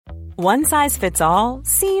One size fits all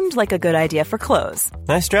seemed like a good idea for clothes.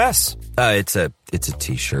 Nice dress. It's a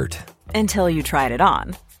t-shirt. Until you tried it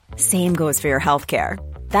on. Same goes for your healthcare.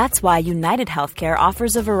 That's why United Healthcare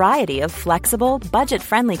offers a variety of flexible,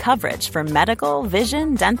 budget-friendly coverage for medical,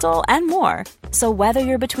 vision, dental, and more. So whether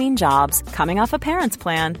you're between jobs, coming off a parent's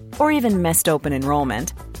plan, or even missed open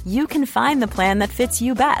enrollment, you can find the plan that fits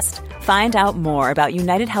you best. Find out more about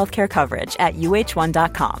United Healthcare coverage at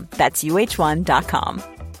uh1.com. That's uh1.com.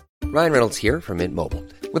 Ryan Reynolds here from Mint Mobile.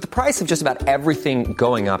 With the price of just about everything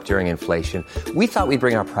going up during inflation, we thought we'd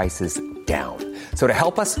bring our prices down. So to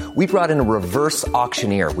help us, we brought in a reverse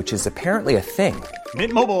auctioneer, which is apparently a thing.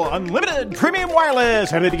 Mint Mobile Unlimited Premium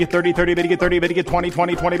Wireless. How to get 30, 30, how to get 30, how to get 20,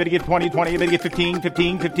 20, 20, how to get 20, 20, how to get 15,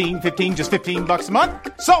 15, 15, 15, just $15 a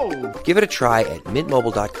month? Sold! Give it a try at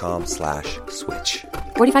mintmobile.com/switch.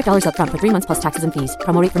 $45 up front for 3 months plus taxes and fees.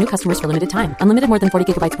 Promo rate for new customers for limited time. Unlimited more than 40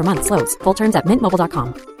 gigabytes per month. Slows full terms at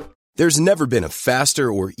mintmobile.com. There's never been a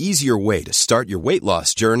faster or easier way to start your weight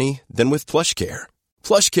loss journey than with PlushCare.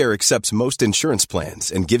 PlushCare accepts most insurance plans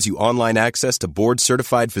and gives you online access to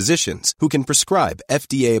board-certified physicians who can prescribe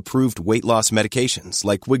FDA-approved weight loss medications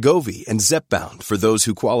like Wegovy and Zepbound for those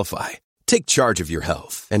who qualify. Take charge of your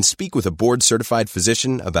health and speak with a board-certified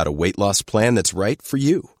physician about a weight loss plan that's right for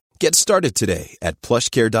you. Get started today at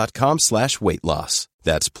plushcare.com/weight loss.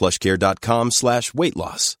 That's plushcare.com/weight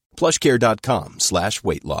loss.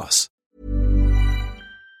 plushcare.com/weight loss.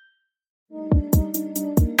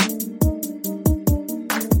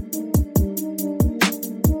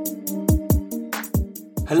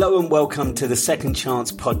 Hello and welcome to the Second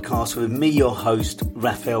Chance podcast with me, your host,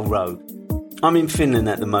 Raphael Rowe. I'm in Finland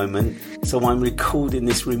at the moment, so I'm recording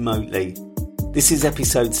this remotely. This is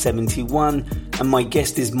episode 71 and my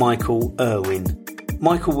guest is Michael Irwin.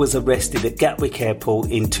 Michael was arrested at Gatwick Airport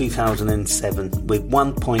in 2007 with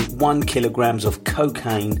 1.1 kilograms of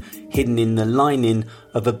cocaine hidden in the lining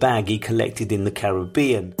of a bag he collected in the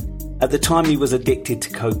Caribbean. At the time he was addicted to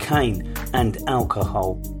cocaine and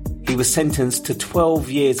alcohol. He was sentenced to 12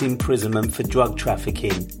 years imprisonment for drug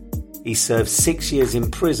trafficking. He served 6 years in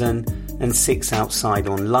prison and 6 outside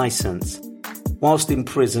on licence. Whilst in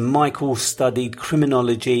prison, Michael studied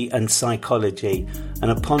criminology and psychology, and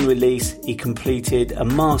upon release he completed a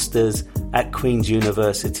master's at Queen's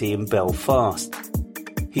University in Belfast.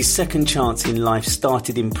 His second chance in life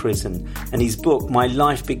started in prison, and his book, My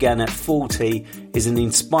Life Began at 40, is an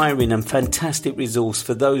inspiring and fantastic resource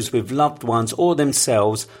for those with loved ones or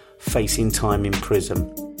themselves facing time in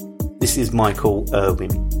prison. This is Michael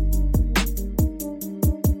Irwin.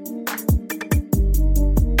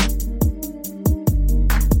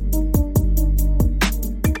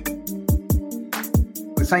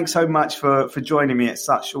 Thanks so much for joining me at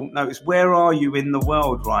such short notice. Where are you in the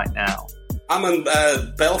world right now? I'm in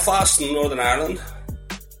Belfast in Northern Ireland.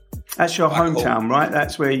 That's your hometown, right?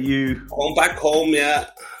 That's where you... Back home,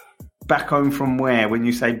 yeah. Back home from where, when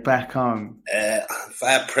you say back home?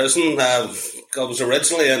 Via prison. I was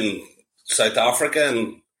originally in South Africa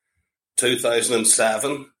in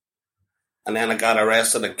 2007. And then I got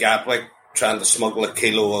arrested at Gatwick trying to smuggle a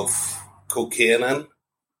kilo of cocaine in.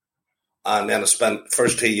 And then I spent the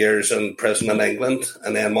first 2 years in prison in England.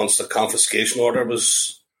 And then once the confiscation order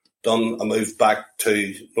was done, I moved back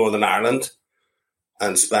to Northern Ireland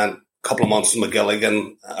and spent a couple of months in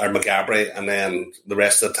Maghaberry, and then the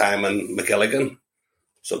rest of the time in Magilligan.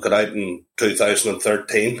 So I got out in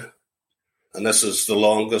 2013. And this is the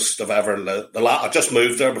longest I've ever lived. I just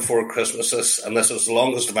moved there before Christmas, and this is the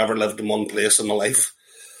longest I've ever lived in one place in my life.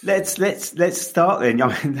 Let's start then. I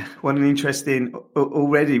mean, what an interesting.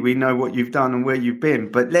 Already we know what you've done and where you've been,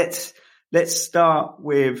 but let's start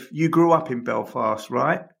with, you grew up in Belfast,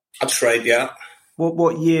 right? That's right, yeah.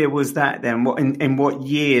 What year was that then? In what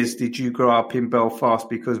years did you grow up in Belfast?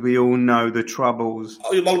 Because we all know the Troubles.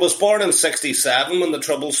 Well, I was born in 1967 when the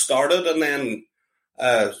Troubles started, and then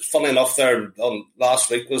funny enough, last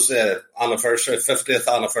week was the 50th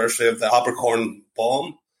anniversary of the Abercorn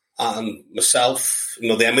bomb. And myself,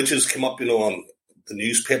 the images came up, on the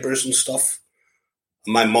newspapers and stuff.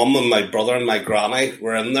 My mum and my brother and my granny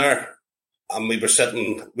were in there, and we were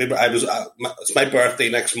sitting. It's my birthday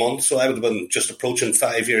next month, so I would have been just approaching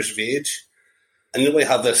 5 years of age. And we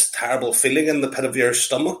have this terrible feeling in the pit of your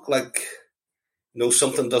stomach, like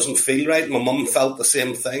something doesn't feel right. My mum felt the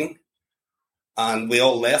same thing, and we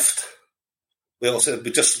all left. We all said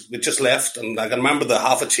we just left, and I can remember the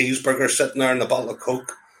half a cheeseburger sitting there and a bottle of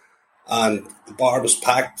Coke. And the bar was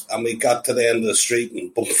packed, and we got to the end of the street,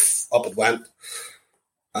 and boom, up it went.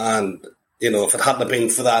 And, if it hadn't been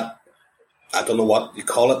for that, I don't know what you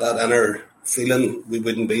call it, that inner feeling, we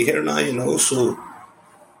wouldn't be here now, So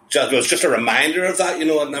it was just a reminder of that,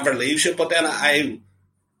 it never leaves you. But then I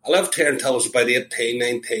lived here until I was about 18,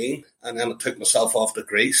 19, and then I took myself off to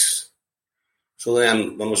Greece. So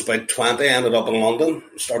then when I was about 20, I ended up in London,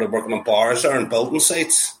 started working on bars there and building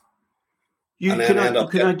sites. I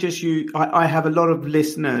have a lot of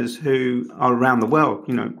listeners who are around the world,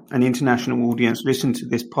 an international audience listen to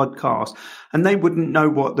this podcast, and they wouldn't know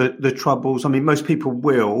what the Troubles, I mean, most people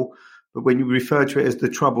will, but when you refer to it as the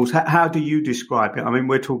Troubles, how do you describe it? I mean,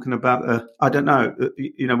 we're talking about,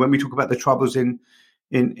 when we talk about the Troubles in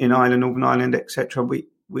Ireland, Northern Ireland, etc.,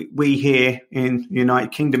 we here in the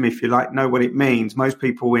United Kingdom, if you like, know what it means. Most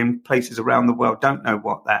people in places around the world don't know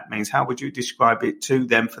what that means. How would you describe it to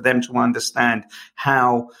them, for them to understand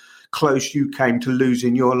how close you came to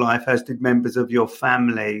losing your life, as did members of your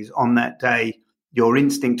families on that day? Your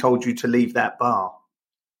instinct told you to leave that bar.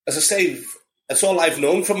 As I say, it's all I've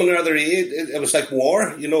known from an early age. It was like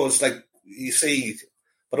war, it's like, you see,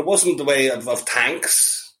 but it wasn't the way of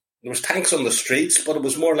tanks. There was tanks on the streets, but it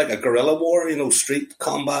was more like a guerrilla war, street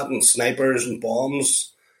combat and snipers and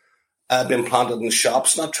bombs being planted in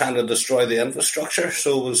shops, not trying to destroy the infrastructure.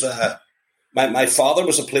 So it was, my father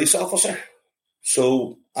was a police officer.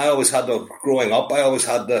 So growing up, I always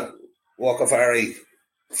had to walk a very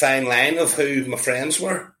fine line of who my friends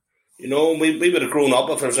were. We would have grown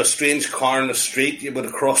up, if there was a strange car in the street, you would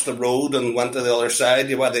have crossed the road and went to the other side.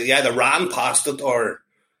 You either ran past it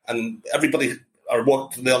and everybody, or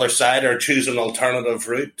walk to the other side, or choose an alternative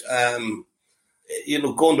route.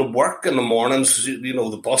 Going to work in the mornings,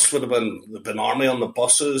 the bus would have been army on the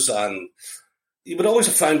buses, and you would always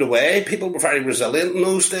have found a way. People were very resilient in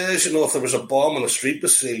those days. If there was a bomb on the street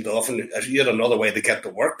was sealed off and you had another way to get to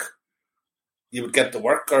work, you would get to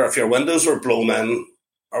work. Or if your windows were blown in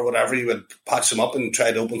or whatever, you would patch them up and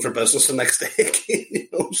try to open for business the next day.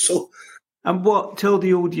 And tell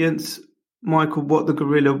the audience, Michael, what the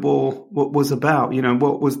guerrilla war was about?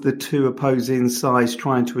 What was the two opposing sides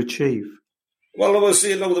trying to achieve? Well, it was,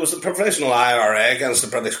 there was the professional IRA against the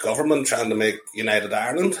British government trying to make United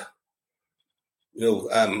Ireland.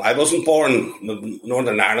 I wasn't born.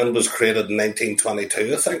 Northern Ireland was created in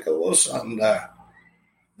 1922, I think it was, and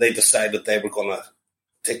they decided they were going to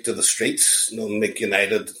take to the streets, and make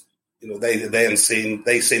United. They seen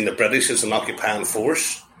the British as an occupying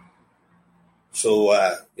force. So,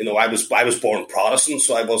 I was born Protestant,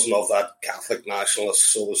 so I wasn't of that Catholic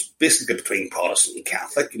nationalist. So it was basically between Protestant and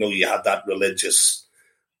Catholic. You had that religious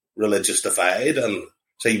divide, and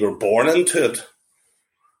so you were born into it.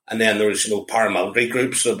 And then there was, paramilitary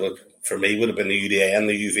groups that for me would have been the UDA and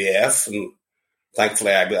the UVF, and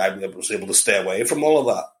thankfully I was able to stay away from all of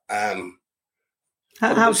that.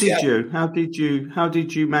 How did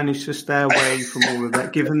you manage to stay away from all of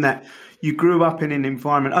that, given that you grew up in an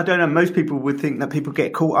environment? I don't know, most people would think that people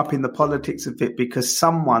get caught up in the politics of it because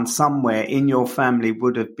someone somewhere in your family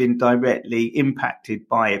would have been directly impacted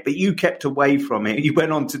by it, but you kept away from it. You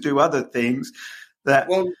went on to do other things.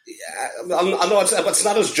 Well, yeah, I know it's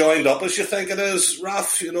not as joined up as you think it is,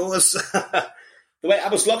 Raf. It's the way I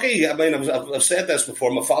was lucky. I mean, I've said this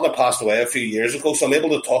before. My father passed away a few years ago, so I'm able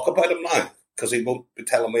to talk about him now because he won't be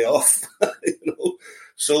telling me off.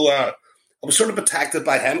 So I was sort of protected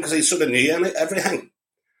by him because he sort of knew everything.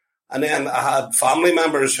 And then I had family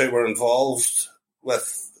members who were involved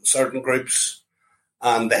with certain groups,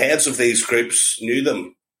 and the heads of these groups knew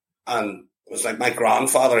them. And it was like my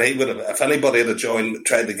grandfather, he would have, if anybody had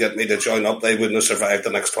tried to get me to join up, they wouldn't have survived the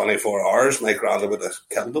next 24 hours. My granddad would have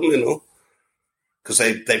killed them, because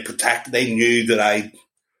they knew that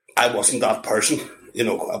I wasn't that person.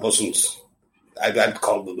 I wasn't, I'd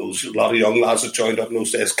call those, a lot of young lads that joined up in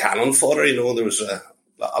those days cannon fodder. There was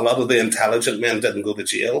a lot of the intelligent men didn't go to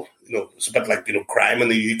jail. It's a bit like, crime in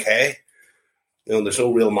the UK. There's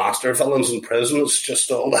no real master villains in prison. It's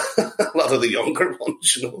just all a lot of the younger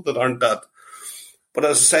ones, that aren't that. But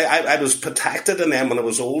as I say, I was protected, and then when I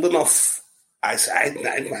was old enough, I said,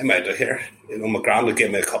 I'm out of here. My granddad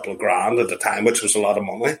gave me a couple of grand at the time, which was a lot of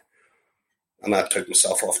money. And I took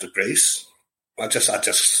myself off to Greece. I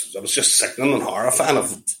was just sickening and horrifying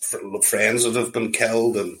of friends that have been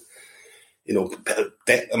killed. And,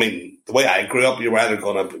 the way I grew up, you were either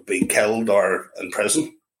going to be killed or in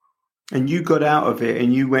prison. And you got out of it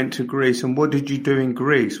and you went to Greece. And what did you do in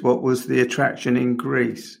Greece? What was the attraction in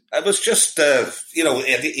Greece? I was just,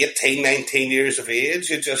 18, 19 years of age.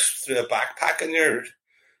 You just threw a backpack on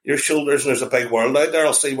your shoulders and there's a big world out there.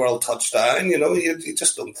 I'll see where I'll touch down. You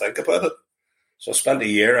just don't think about it. So I spent a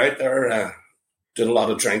year out there doing a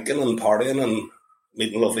lot of drinking and partying and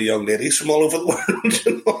meeting lovely young ladies from all over the world.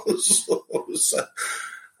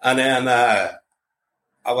 And then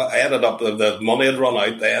I ended up, the money had run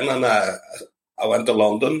out then, and I I went to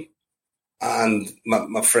London, and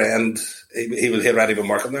my friend, he had already been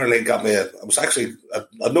working there, and he got me I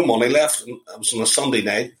had no money left, and it was on a Sunday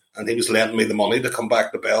night, and he was lending me the money to come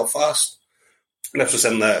back to Belfast. And this was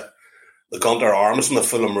in the Gunter Arms on the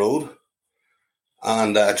Fulham Road,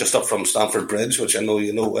 and just up from Stamford Bridge, which I know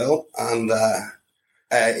you know well. And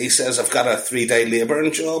he says, I've got a 3-day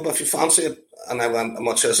labouring job if you fancy it. And I went, how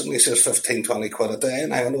much is it? And he says, 15, 20 quid a day.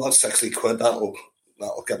 And I went, well, that's 60 quid. That'll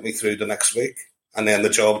get me through the next week. And then the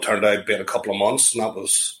job turned out being a couple of months. And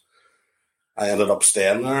I ended up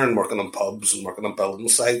staying there and working in pubs and working on building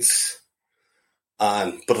sites.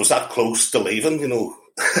 But it was that close to leaving, you know.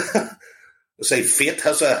 I say fate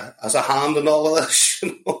has a hand in all of this.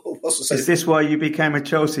 You know? Is this why you became a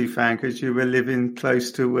Chelsea fan? Because you were living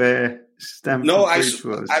close to where Stamford Bridge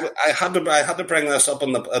was? I had to bring this up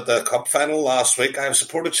at the cup final last week. I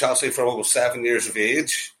supported Chelsea from I was 7 years of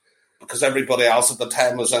age, because everybody else at the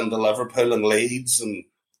time was into Liverpool and Leeds, and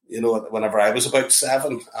you know, whenever I was about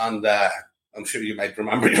 7, and I'm sure you might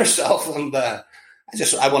remember yourself. And I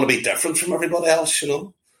want to be different from everybody else, you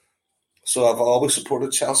know. So I've always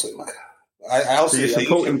supported Chelsea. So you're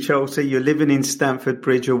supporting Chelsea, you're living in Stamford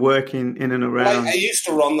Bridge, you're working in and around. I used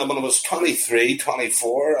to run them when I was 23,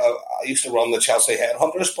 24. I used to run the Chelsea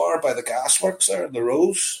Headhunters bar by the gasworks there, the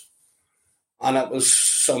Rose. And it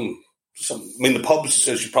was the pubs,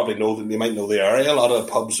 as you probably know, you might know the area, a lot of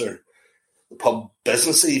the pubs are the pub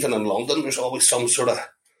business, even in London. There's always some sort of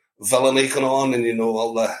villainy going on, and you know,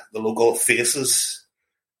 all the local faces.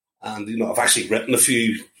 And, you know, I've actually written a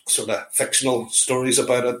few sort of fictional stories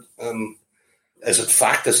about it. Is it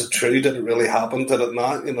fact? Is it true? Did it really happen? Did it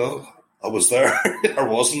not? You know, I was there or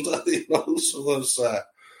wasn't I? You know, so it was, but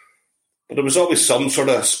there was always some sort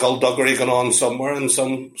of skullduggery going on somewhere in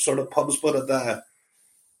some sort of pubs. But I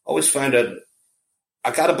always found it, I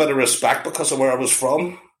got a bit of respect because of where I was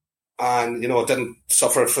from, and you know, I didn't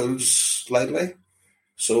suffer fools lightly.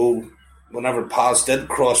 So whenever paths did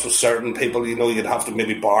cross with certain people, you know, you'd have to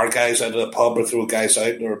maybe bar guys out of the pub or throw guys out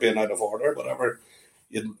and they were being out of order, whatever.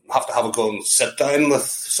 You'd have to have a go and sit down with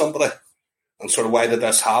somebody and sort of, why did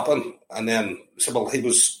this happen? And then say, well, he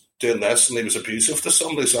was doing this and he was abusive to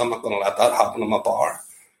somebody, so I'm not going to let that happen in my bar.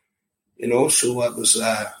 You know, so it was,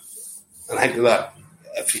 and I think that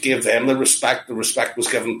if you gave them the respect was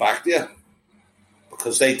given back to you,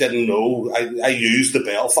 because they didn't know. I used the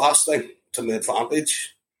Belfast thing to my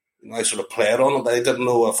advantage. You know, I sort of played on it. They didn't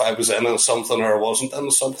know if I was in something or I wasn't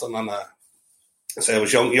in something, and I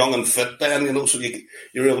was young and fit then, you know, so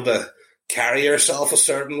you're able to carry yourself a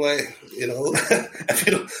certain way, you know. If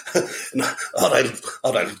you don't,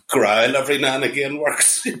 I'd growl every now and again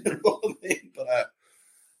works, you know what I mean? But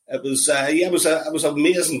it was it was an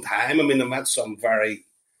amazing time. I mean, I met some very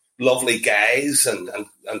lovely guys and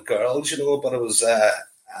girls, you know, but it was I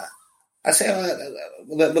was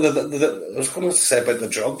going to say about the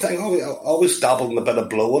drug thing. I always dabbled in a bit of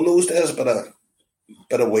blow in those days, a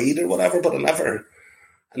bit of weed or whatever, but I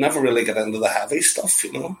never really got into the heavy stuff,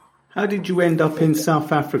 you know. How did you end up in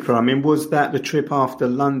South Africa? I mean, was that the trip after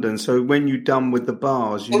London? So when you done with the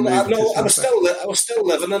bars, I was still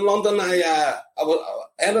living in London. I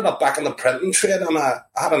ended up back in the printing trade, and I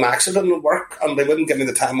had an accident at work, and they wouldn't give me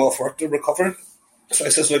the time off work to recover. So I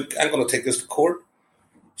says, look, I'm going to take this to court.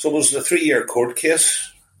 So it was a 3-year court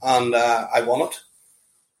case, and I won it,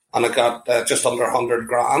 and I got just under 100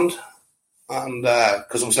 grand. And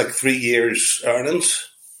because it was like 3 years earnings,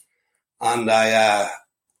 and I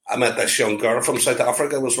met this young girl from South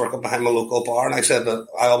Africa who was working behind my local bar, and I said that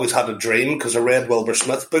I always had a dream because I read Wilbur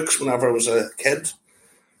Smith books whenever I was a kid,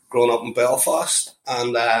 growing up in Belfast,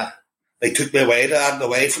 and they took me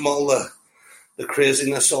away from all the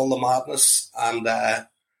craziness, all the madness, and I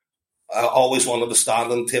always wanted to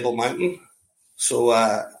stand on Table Mountain. So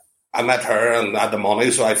I met her and had the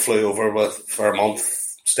money, so I flew over for a month.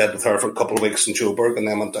 Stayed with her for a couple of weeks in Joburg, and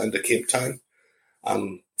then went down to Cape Town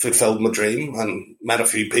and fulfilled my dream and met a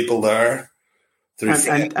few people there.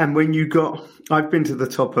 And when you got, I've been to the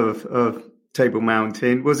top of Table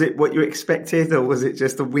Mountain. Was it what you expected, or was it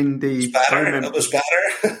just a windy? It was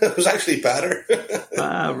better. It was actually better.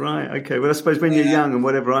 Right. Okay. Well, I suppose when you're young and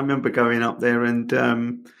whatever, I remember going up there and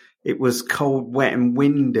it was cold, wet, and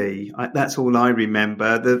windy. That's all I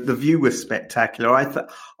remember. The view was spectacular.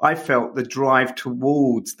 I felt the drive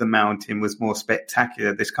towards the mountain was more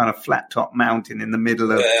spectacular. This kind of flat top mountain in the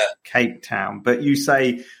middle of Cape Town. But you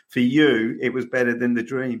say for you, it was better than the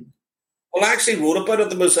dream. Well, I actually wrote about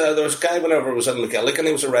it. There was a guy whenever I was in McGilligan,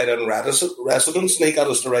 he was a writer in residence, and he got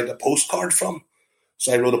us to write a postcard from.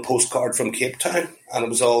 So I wrote a postcard from Cape Town, and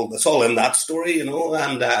it's all in that story, you know,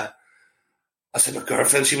 and. I said, my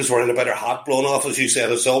girlfriend, she was worrying about her hat blown off. As you said,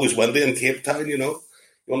 it's always windy in Cape Town, you know.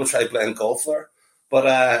 You want to try playing golf there. But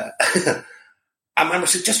I remember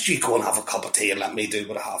saying, just you go and have a cup of tea and let me do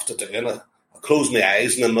what I have to do. And I closed my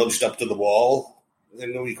eyes and then nudged up to the wall.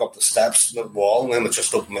 You know, you got the steps to the wall, and then I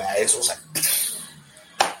just opened my eyes. I was like,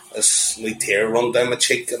 this wee tear run down my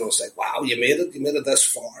cheek. And I was like, wow, you made it this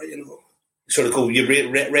far, you know. You sort of go, you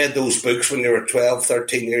read those books when you were 12,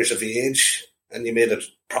 13 years of age, and you made a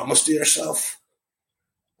promise to yourself.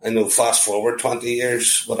 I know, fast forward 20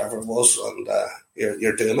 years, whatever it was, and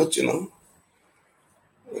you're doing it, you know.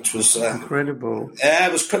 Which was incredible. Yeah,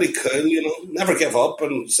 it was pretty cool, you know. Never give up,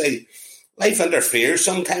 and say life interferes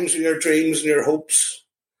sometimes with your dreams and your hopes.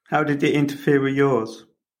 How did it interfere with yours?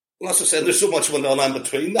 Well, as I said, there's so much went on in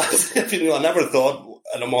between that. You know, I never thought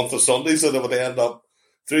in a month of Sundays that it would end up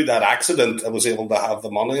through that accident. I was able to have the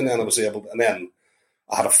money, and then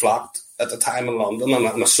I had a flat at the time in London, and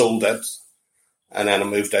I sold it. And then I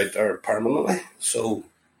moved out there permanently. So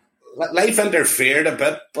life interfered a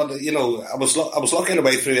bit, but you know, I was lucky in a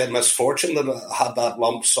way through a misfortune that I had that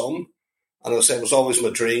lump sum, and I say it was always my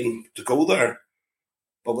dream to go there.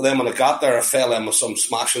 But then when I got there, I fell in with some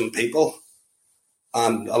smashing people,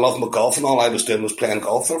 and I love my golf, and all I was doing was playing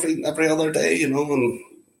golf every other day, you know, and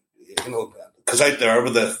you know, because out there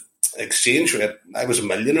with the exchange rate, I was a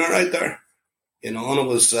millionaire out there, you know, and it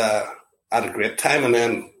was I had a great time. And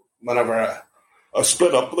then whenever I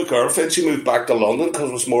split up with a girlfriend, she moved back to London because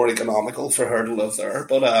it was more economical for her to live there.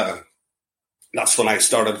 But that's when I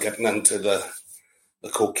started getting into the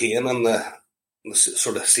cocaine and the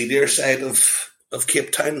sort of seedier side of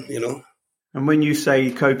Cape Town, you know. And when you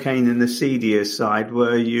say cocaine and the seedier side,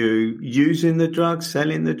 were you using the drug,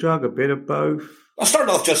 selling the drug, a bit of both? I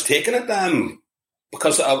started off just taking it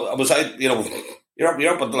because I was out, you know,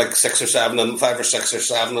 you're up at like 5 or 6 or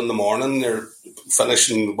 7 in the morning. You're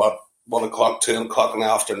finishing, 1 o'clock, 2 o'clock in the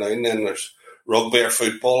afternoon, then there's rugby or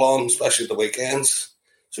football on, especially at the weekends.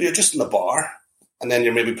 So you're just in the bar, and then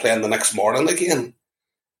you're maybe playing the next morning again.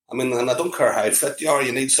 I mean, and I don't care how fit you are,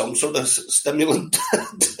 you need some sort of stimulant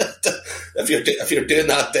if you're doing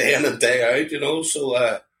that day in and day out, you know.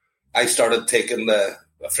 So I started taking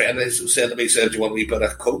a friend who said to me, do you want a wee bit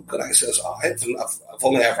of coke? And I says, I've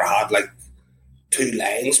only ever had like 2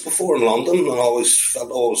 lines before in London, and I always felt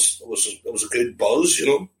it was a good buzz, you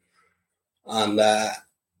know. And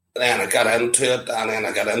then I got into it, and then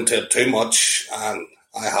I got into it too much, and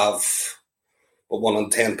I have what 1 in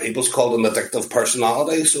 10 people's called an addictive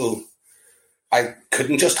personality, so I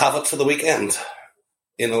couldn't just have it for the weekend.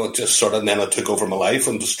 You know, it just sort of, then it took over my life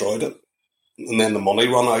and destroyed it. And then the money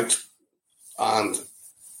ran out, and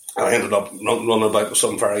I ended up running about with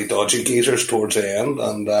some very dodgy geezers towards the end,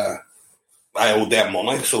 and I owed them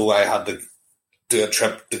money, so I had to do the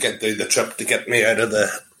trip to get me out of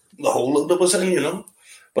the hole that I was in, you know.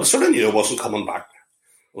 But I sort of knew I wasn't coming back.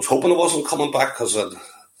 I was hoping I wasn't coming back because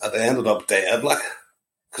I'd ended up dead, like,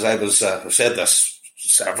 because I've said this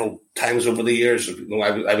several times over the years. You know,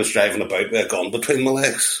 I was driving about with a gun between my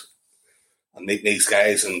legs and meeting these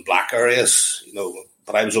guys in black areas, you know,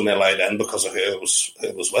 but I was only allowed in because of who I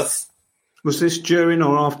was with. Was this during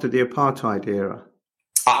or after the apartheid era?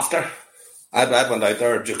 After. I went out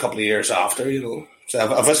there a couple of years after, you know. So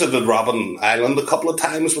I visited Robben Island a couple of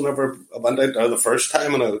times whenever I went out there the first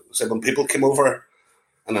time, and I said when people came over,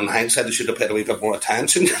 and in hindsight, I should have paid a wee bit more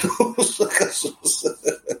attention, you know.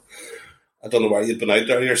 I don't know where you'd been out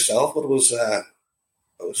there yourself, but it was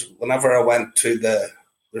whenever I went to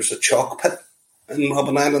there's a chalk pit in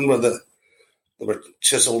Robben Island where they were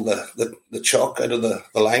chiseled the chalk out of the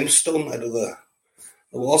limestone, out of the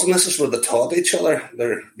walls, and this is where they taught each other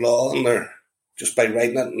their law and their just by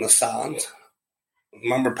writing it in the sand. I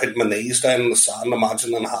remember putting my knees down in the sand,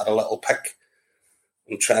 imagining I had a little pick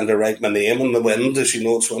and trying to write my name in the wind. As you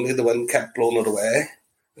know, it's windy, the wind kept blowing it away.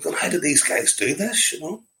 I'm going, how did these guys do this, you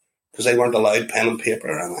know? Because they weren't allowed pen and paper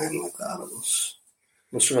or anything like that. It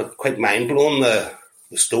was sort of quite mind-blowing, the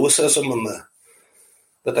stoicism and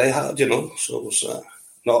that they had, you know. So it was,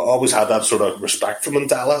 I always had that sort of respect for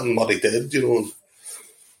Mandela and what he did, you know. And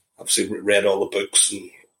obviously read all the books and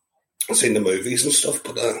seen the movies and stuff,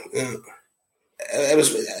 but yeah. It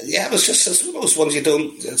was just one of those ones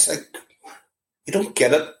it's like, you don't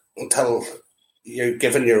get it until you're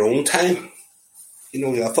given your own time. You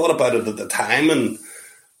know, I thought about it at the time,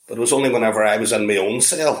 but it was only whenever I was in my own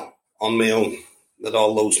cell, on my own, that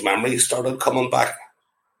all those memories started coming back.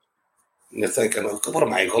 And you're thinking, oh, what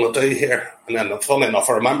am I going to do here? And then, funny enough,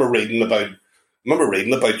 I remember reading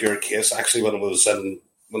about your case, actually, when I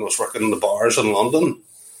was working in the bars in London.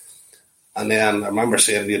 And then I remember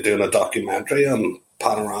seeing you doing a documentary on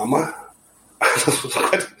Panorama,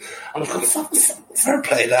 I was going, fair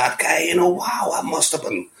play to that guy, you know, wow, that must have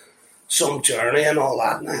been some journey and all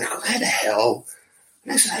that. And I go, how the hell?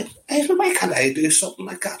 And I said, hey, why can't I do something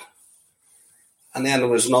like that? And then there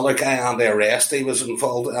was another guy on the arrest, he was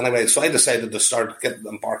involved. Anyway, so I decided to start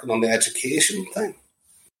embarking on the education thing.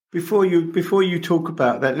 Before you talk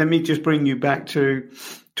about that, let me just bring you back to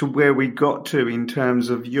where we got to in terms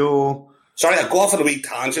of your... Sorry, I go off on a wee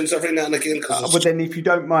tangents every now and again. But then if you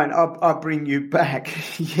don't mind, I'll bring you back.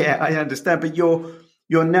 Yeah, I understand. But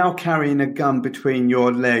you're now carrying a gun between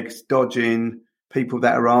your legs, dodging people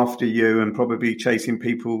that are after you and probably chasing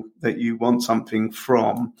people that you want something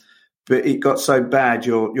from. But it got so bad,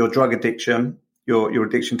 your drug addiction, your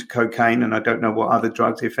addiction to cocaine, and I don't know what other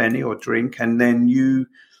drugs, if any, or drink. And then you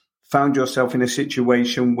found yourself in a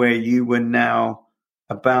situation where you were now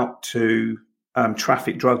about to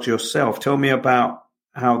traffic drugs yourself. Tell me about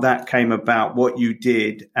how that came about, what you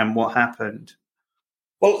did and what happened.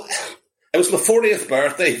 Well, it was my 40th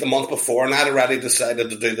birthday the month before, and I'd already decided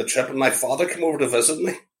to do the trip, and my father came over to visit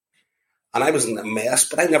me. And I was in a mess,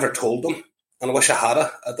 but I never told him. And I wish I had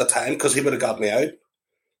it at the time, because he would have got me out.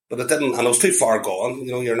 But it didn't, and I was too far gone.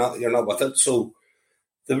 You know, you're not with it. So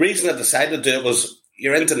the reason I decided to do it was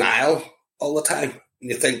you're in denial all the time.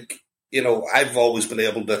 And you think, you know, I've always been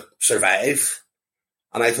able to survive.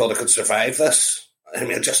 And I thought I could survive this. I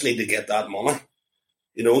mean, I just need to get that money.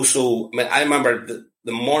 You know, so I mean, I remember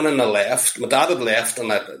the morning I left, my dad had left,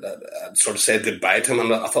 and I'd sort of said goodbye to him,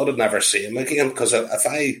 and I thought I'd never see him again, because if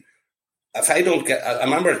I don't get, I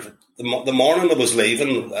remember the morning I was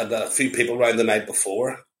leaving, I had a few people around the night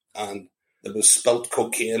before, and there was spilt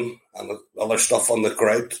cocaine and other stuff on the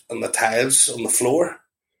grout and the tiles on the floor,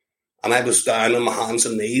 and I was down on my hands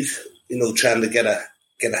and knees, you know, trying to get a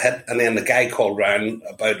hit, and then the guy called round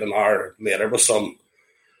about an hour later with some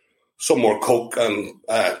more coke and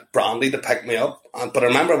brandy to pick me up. But I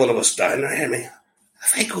remember when I was down there,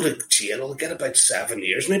 if I go to jail, I'll get about 7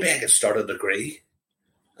 years. Maybe I could start a degree.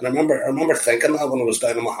 And I remember thinking that when I was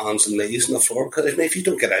down on my hands and knees on the floor, because if you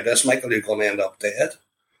don't get out of this, Michael, you're going to end up dead.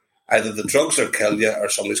 Either the drugs will kill you or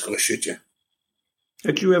somebody's going to shoot you.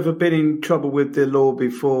 Had you ever been in trouble with the law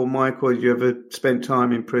before, Michael? Had you ever spent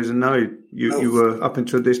time in prison? No, you were, up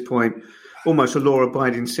until this point, almost a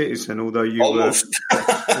law-abiding citizen, although you almost.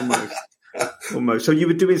 Were... Almost. So you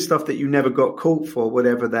were doing stuff that you never got caught for,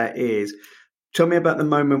 whatever that is. Tell me about the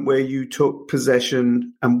moment where you took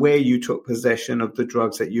possession of the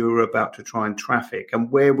drugs that you were about to try and traffic, and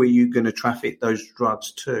where were you going to traffic those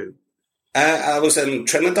drugs to? I was in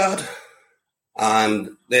Trinidad,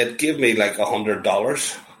 and they'd give me like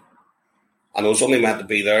 $100, and I was only meant to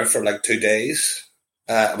be there for like 2 days.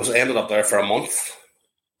 I ended up there for a month,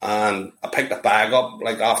 and I picked a bag up.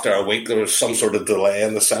 Like after a week, there was some sort of delay,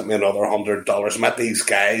 and they sent me another $100. I met these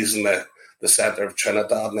guys in the centre of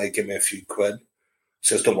Trinidad, and they gave me a few quid.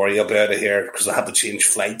 Says, don't worry, I'll be out of here, because I had to change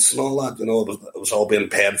flights and all that. You know, it was all being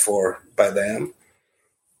paid for by them.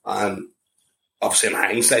 And obviously, in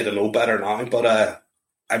hindsight, I know better now, but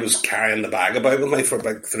I was carrying the bag about with me for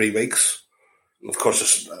about 3 weeks. And of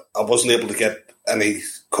course, I wasn't able to get any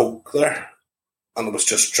coke there, and I was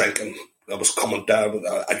just drinking. I was coming down.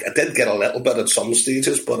 I did get a little bit at some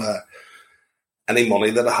stages, but any money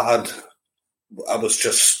that I had, I was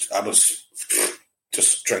just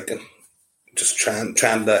drinking, just trying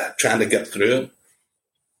to get through it.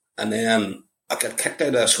 And then I got kicked out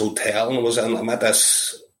of this hotel, and I met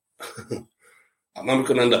this. I remember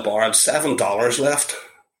going in the bar, I had $7 left,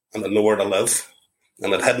 and I had nowhere to live.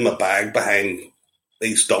 And I'd hidden my bag behind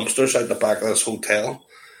these dumpsters out the back of this hotel.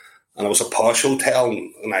 And it was a posh hotel,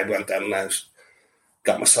 and I went in and I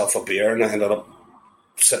got myself a beer, and I ended up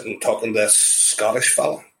sitting talking to this Scottish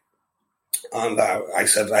fella. And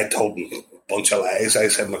I told him a bunch of lies. I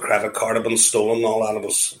said my credit card had been stolen and all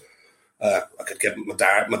that. I could get my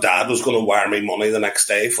dad was going to wire me money the next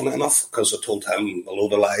day, funny enough, because I told him a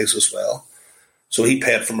load of lies as well. So he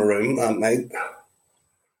paid for my room that night.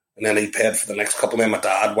 And then he paid for the next couple of days. My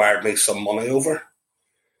dad wired me some money over.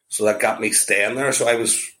 So that got me staying there. So I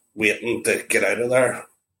was waiting to get out of there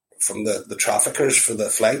from the traffickers for the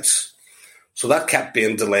flights. So that kept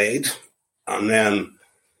being delayed. And then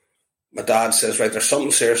my dad says, right, there's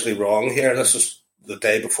something seriously wrong here. This is the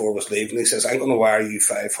day before I was leaving. He says, I'm going to wire you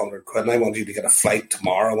 500 quid, and I want you to get a flight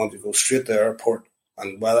tomorrow. I want you to go straight to the airport.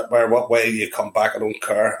 And what way you come back, I don't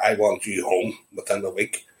care. I want you home within the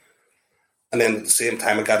week. And then at the same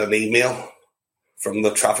time, I got an email from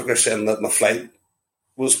the trafficker saying that my flight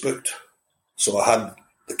was booked. So I had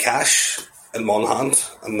the cash in one hand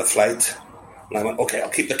and the flight. And I went, okay, I'll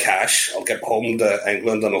keep the cash. I'll get home to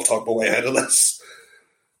England and I'll talk my way out of this.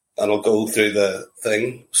 and I'll go through the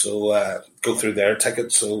thing. So go through their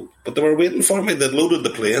ticket. So, but they were waiting for me. They loaded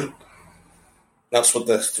the plane. That's what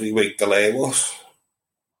the 3-week delay was.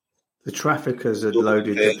 The traffickers had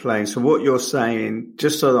loaded the plane. So what you're saying,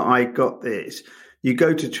 just so that I got this, you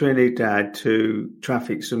go to Trinidad to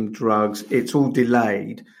traffic some drugs. It's all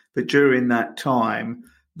delayed, but during that time,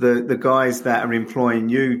 the guys that are employing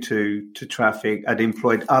you to traffic had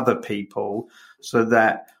employed other people so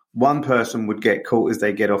that one person would get caught as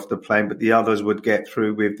they get off the plane, but the others would get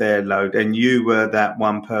through with their load. And you were that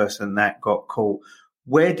one person that got caught.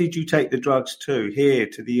 Where did you take the drugs to? Here,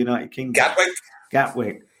 to the United Kingdom?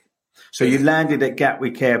 Gatwick. So you landed at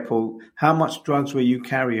Gatwick Airport. How much drugs were you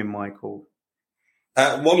carrying, Michael?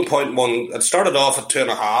 1.1. It started off at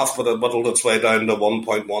 2.5, but it muddled its way down to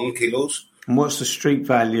 1.1 kilos. And what's the street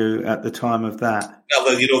value at the time of that? Yeah,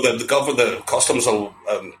 the customs will,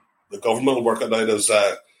 the government will work it out as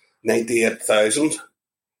 98,000,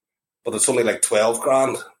 but it's only like 12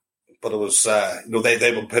 grand. But it was,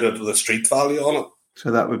 they would put it with the street value on it. So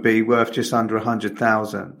that would be worth just under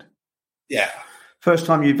 100,000. Yeah. First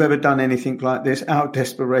time you've ever done anything like this, out of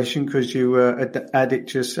desperation because you were an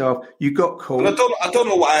addict yourself. You got caught. And I don't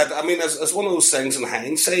know why. It's one of those things in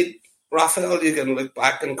hindsight, Raphael, you can look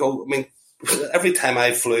back and go, every time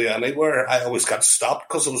I flew anywhere, I always got stopped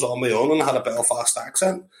because I was on my own and had a Belfast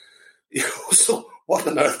accent. So what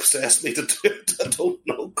on earth possessed me to do it? I don't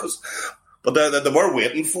know. But they were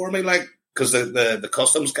waiting for me, because the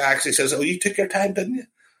customs guy actually says, "Oh, you took your time, didn't you?"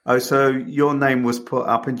 Oh, so your name was put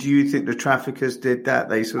up, and do you think the traffickers did that?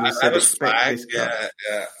 They sort of said, "Expect this guy."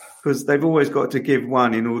 Yeah. Because they've always got to give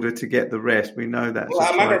one in order to get the rest. We know that. Well,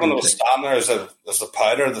 I remember when I was standing there, there's a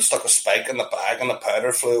powder. They stuck a spike in the bag, and the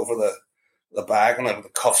powder flew over the bag, and the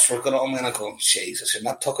cuffs were going on me, and I'm going, Jesus, you're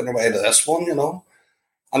not tucking your way to this one, And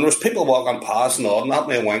there was people walking past, nodding at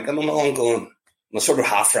me and winking and all, going. And I sort of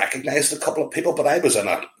half recognised a couple of people, but I was in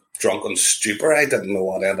a drunken stupor. I didn't know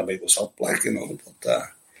what end of it was up, But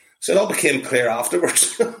so it all became clear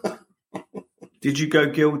afterwards. Did you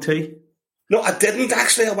go guilty? No, I didn't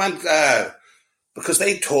actually. I went because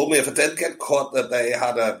they told me if I did get caught that they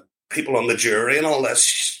had people on the jury and all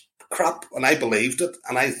this crap, and I believed it,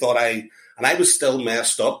 and I thought I was still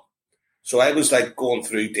messed up. So I was going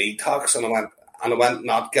through detox, and I went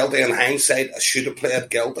not guilty. In hindsight, I should have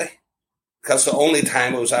played guilty. Because the only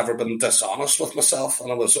time I was ever been dishonest with myself,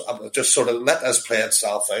 and I just sort of let this play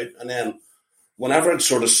itself out. And then whenever it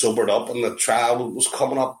sort of sobered up and the trial was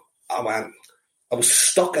coming up, I was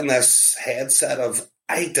stuck in this headset of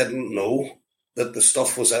I didn't know that the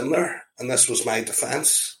stuff was in there, and this was my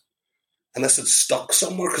defence. And this had stuck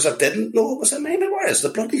somewhere because I didn't know it was in there. Where is the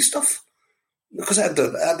bloody stuff? Because I had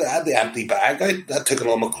the empty bag. I took it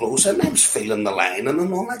all my clothes in, and I was feeling the lining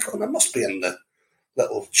and all. It must be in the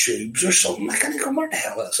little tubes or something. I can't go, where the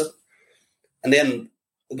hell is it? And then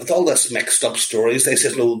with all this mixed up stories, they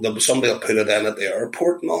said, no, somebody will put it in at the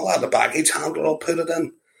airport and all that. The baggage handler will put it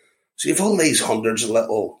in. So you have all these hundreds of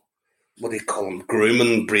little, what do you call them,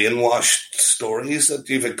 grooming, brainwashed stories that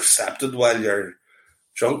you've accepted while you're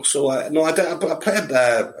drunk. So, I played,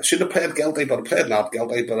 I should have played guilty, but I played not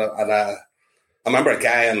guilty. But I remember a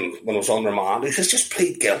guy when I was on remand, he says, just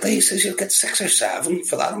plead guilty. He says, you'll get 6 or 7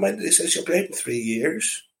 for that amount. He says, you'll be out in 3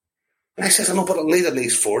 years. And I says, I know, but I'll need at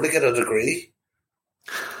least 4 to get a degree.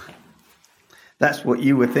 That's what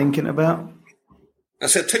you were thinking about? I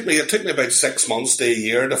said, it took me about 6 months to a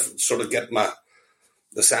year to sort of get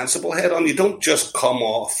the sensible head on. You don't just come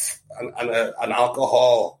off an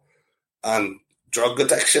alcohol and drug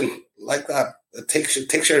addiction like that. It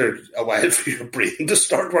takes you a while for your brain to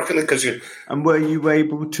start working because you. And were you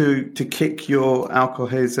able to kick your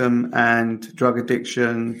alcoholism and drug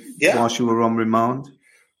addiction whilst you were on remand?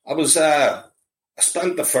 I was. I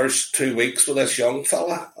spent the first 2 weeks with this young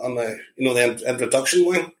fella on the introduction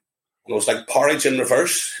wing, and it was like porridge in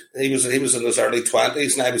reverse. He was in his early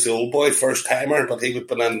 20s, and I was the old boy, first timer, but he had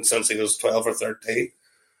been in since he was 12 or 13.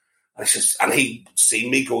 And he'd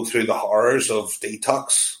seen me go through the horrors of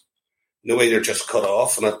detox. No way you're just cut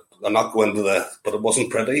off, and I'm not going to but it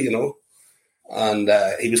wasn't pretty, And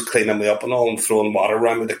he was cleaning me up and all, and throwing water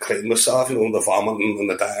around me to clean myself, the vomiting and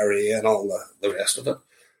the diarrhea and all the rest of it.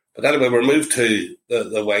 But anyway, we're moved to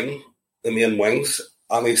the wing, the main wings,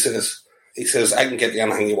 and he says, I can get you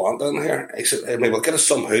anything you want in here. He said, well, get us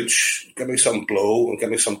some hooch, give me some blow, and give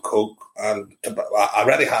me some coke. And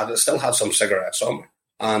I still had some cigarettes on me.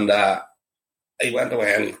 And he went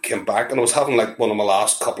away and came back, and I was having one of my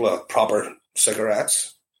last couple of proper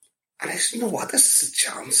cigarettes. And I said, you know what, this is a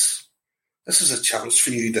chance. This is a chance for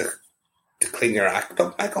you to clean your act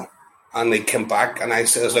up, Michael. And he came back, and I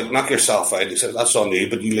says, knock yourself out. He says, that's on you,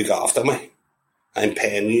 but you look after me. I'm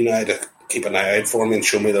paying you now to keep an eye out for me and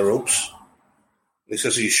show me the ropes. And he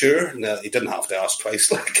says, are you sure? No, he didn't have to ask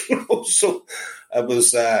twice, like, you know. So it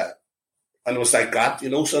was, and it was like that, you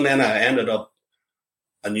know. So then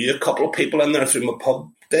I knew a couple of people in there through my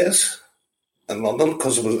pub days in London,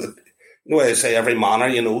 because it was, you know, I say every manor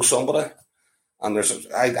you know somebody. And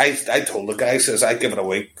I told the guy, says, I give it a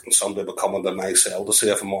week and somebody will come into my cell to see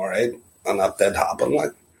if I'm all right. And that did happen,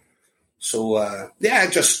 like. So, I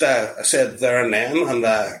just, I said there and then, and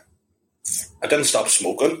I didn't stop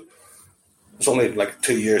smoking. It was only like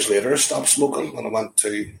 2 years later I stopped smoking when I went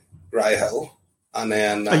to Rye Hill. And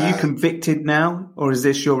then... Are you convicted now, or is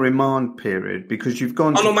this your remand period? Because you've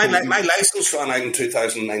gone... Oh, no, my licence ran out in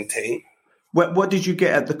 2019. What did you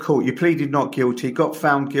get at the court? You pleaded not guilty, got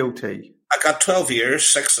found guilty. I got 12 years,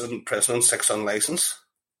 6 in prison and 6 on licence.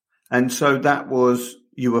 And so that was,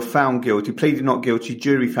 you were found guilty, pleaded not guilty,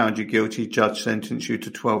 jury found you guilty, judge sentenced you to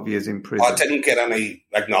 12 years in prison. I didn't get any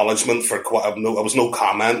acknowledgement for there was no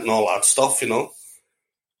comment and all that stuff, you know.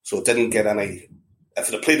 So it didn't get any... If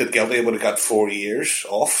it had pleaded guilty, I would have got 4 years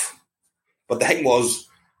off. But the thing was,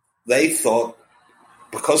 they thought,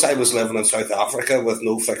 because I was living in South Africa with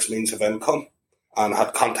no fixed means of income and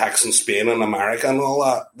had contacts in Spain and America and all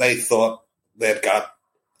that, they thought they'd got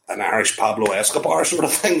an Irish Pablo Escobar sort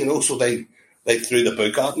of thing, you know, so they threw the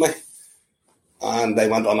book at me and they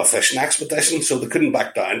went on a fishing expedition, so they couldn't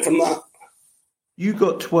back down from that. You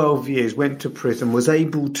got 12 years, went to prison, was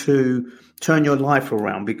able to turn your life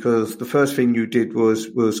around, because the first thing you did was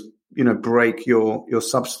you know, break your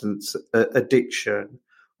substance addiction.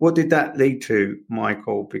 What did that lead to,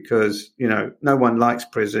 Michael? Because, you know, no one likes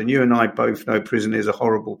prison. You and I both know prison is a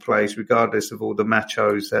horrible place, regardless of all the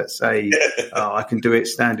machos that say, oh, I can do it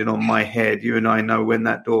standing on my head. You and I know when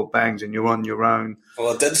that door bangs and you're on your own.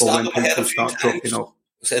 Well, it did stand on my head a few times.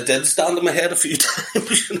 It did stand on my head a few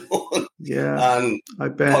times, you know. Yeah, and I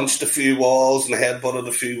bet. Punched a few walls and headbutted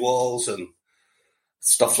a few walls and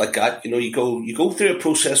stuff like that. You know, you go through a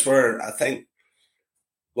process where I think,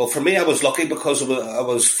 well, for me, I was lucky because I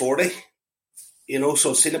was 40, you know,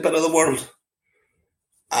 so I'd seen a bit of the world.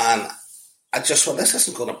 And I just thought, this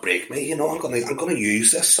isn't going to break me, you know, I'm going to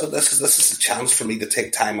use this. So this is a chance for me to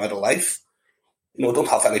take time out of life. You know, I don't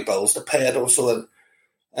have any bills to pay. But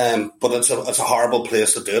it's a horrible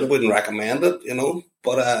place to do it. I wouldn't recommend it, you know.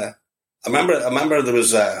 But I remember there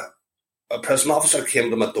was a prison officer came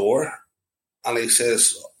to my door and he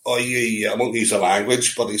says, oh, I won't use the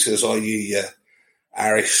language, but he says, oh, you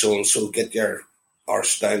Irish so-and-so, get your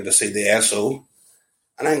arse down to see the SO.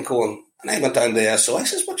 And I'm going, and I went down to the SO. I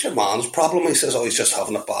says, what's your man's problem? He says, oh, he's just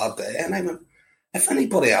having a bad day. And I went, if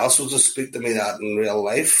anybody else was to speak to me that in real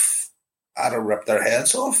life, I'd have ripped their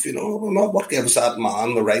heads off, you know. What gives that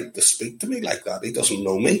man the right to speak to me like that? He doesn't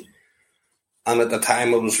know me. And at the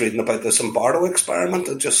time I was reading about the Zimbardo experiment.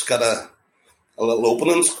 I just got a little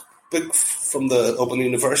openings book from the Open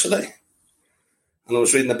University. And I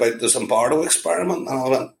was reading about the Zimbardo experiment, and I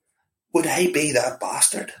went, would I be that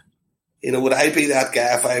bastard? You know, would I be that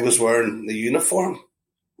guy if I was wearing the uniform?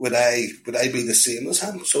 Would I be the same as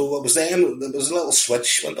him? So it was then, there was a little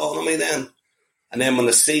switch went on in me then. And then when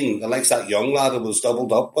the scene, the likes that young lad I was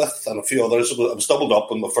doubled up with, and a few others, I was doubled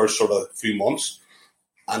up in the first sort of few months.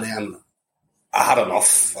 And then I had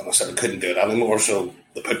enough, and I said I couldn't do it anymore, so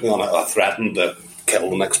they put me on I threatened to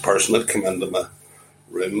kill the next person that came into my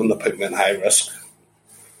room, and they put me in high risk.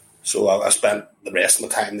 So I spent the rest of my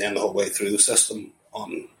time then the whole way through the system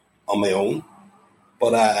on my own.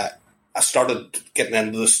 But I started getting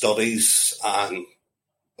into the studies, and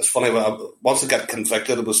it's funny, once I got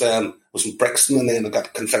convicted, it was in Brixton, and then I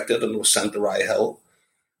got convicted and was sent to Rye Hill.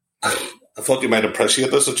 I thought you might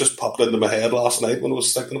appreciate this. It just popped into my head last night when I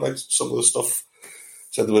was thinking about some of the stuff.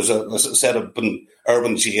 So there was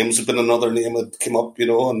Urban James had been another name that came up, you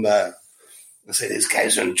know, and I said, these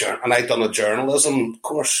guys are in and I'd done a journalism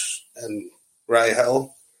course in Rye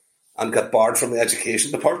Hill and got barred from the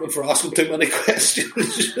education department for asking too many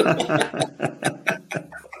questions.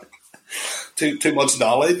 too much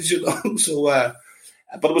knowledge, you know. So,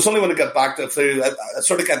 but it was only when I got back through, I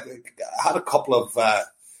sort of had a couple of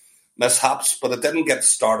mishaps, but I didn't get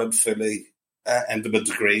started fully into my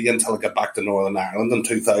degree until I got back to Northern Ireland in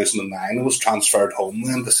 2009. I was transferred home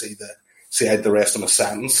then to see out the rest of my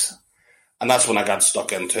sentence. And that's when I got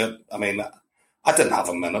stuck into it. I mean, I didn't have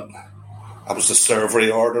a minute. I was a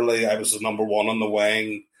servery orderly. I was the number one on the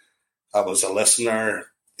wing. I was a listener.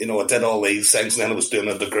 You know, I did all these things, and then I was doing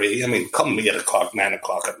a degree. I mean, come 8 o'clock, 9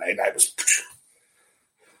 o'clock at night, I was...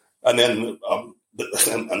 And then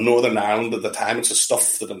in Northern Ireland at the time, it's the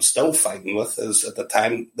stuff that I'm still fighting with, is at the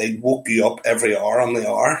time they woke you up every hour on the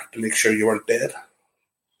hour to make sure you weren't dead.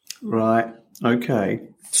 Right. Okay.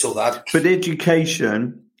 So that. But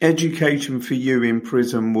education for you in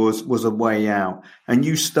prison was a way out. And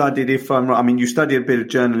you studied, if I'm right, I mean, you studied a bit of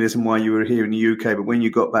journalism while you were here in the UK, but when you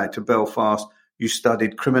got back to Belfast, you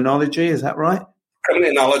studied criminology, is that right?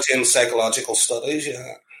 Criminology and psychological studies,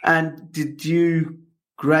 yeah. And did you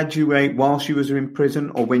graduate whilst you was in prison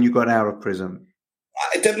or when you got out of prison?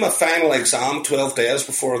 I did my final exam 12 days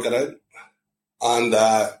before I got out. And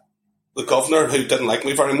the governor, who didn't like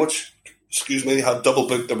me very much, had double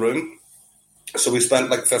booked the room. So we spent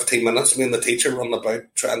like 15 minutes, me and the teacher running about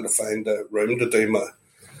trying to find a room to do my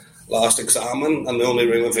last exam in, and the only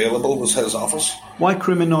room available was his office. Why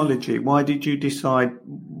criminology? Why did you decide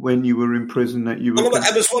when you were in prison that you were... Well,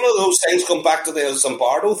 it was one of those things, going back to the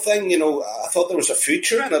Zimbardo thing, I thought there was a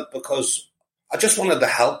future in it because I just wanted to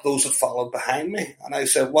help those that followed behind me. And I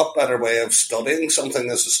said, what better way of studying something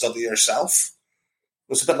is to study yourself?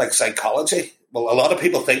 It was a bit like psychology. Well, a lot of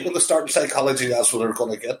people think when they start in psychology, that's what they're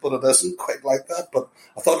going to get, but it isn't quite like that. But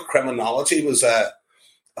I thought criminology was a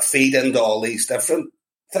feed into all these different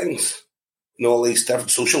things, all these different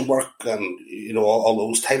social work and, all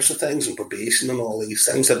those types of things and probation and all these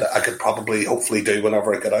things that I could probably, hopefully do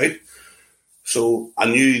whenever I get out. So I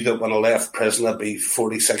knew that when I left prison, I'd be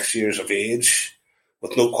 46 years of age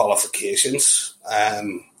with no qualifications.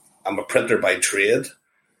 I'm a printer by trade.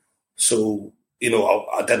 So,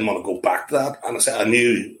 I didn't want to go back to that. And I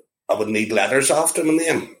knew I would need letters after my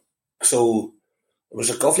name. So there was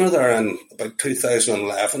a governor there in about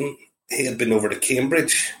 2011. He had been over to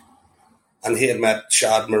Cambridge and he had met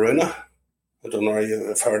Shad Maruna. I don't know if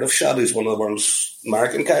you've heard of Shad. He's one of the world's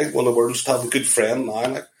American guys, one of the world's top, a good friend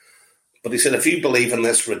now. But he said, if you believe in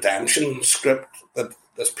this redemption script, that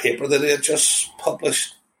this paper that he had just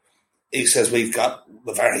published, he says, we've got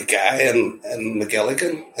the very guy in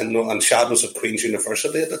McGilligan, and Shad was at Queen's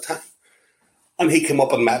University at the time. And he came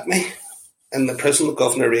up and met me in the prison. The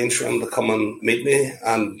governor arranged for him to come and meet me,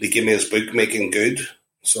 and he gave me his book, Making Good.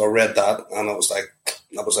 So I read that, and I was like,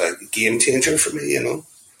 that was a game changer for me,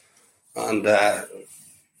 And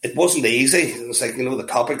it wasn't easy. It was like, the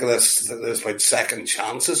topic of this is about second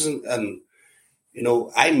chances. And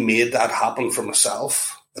I made that happen for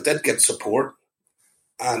myself. I did get support.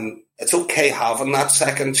 And it's okay having that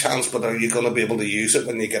second chance, but are you going to be able to use it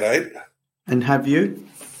when you get out? And have you?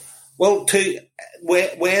 Well,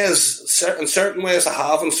 in certain ways I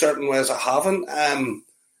have, in certain ways I haven't.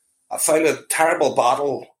 I found a terrible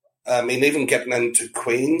battle. Even getting into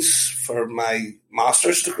Queen's for my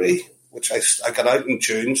master's degree, which I got out in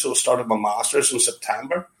June, so I started my master's in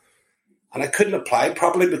September. And I couldn't apply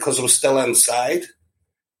properly because I was still inside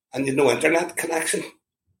and you had no internet connection.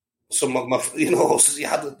 So you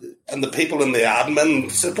had, and the people in the admin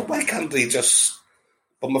said, but why can't they just...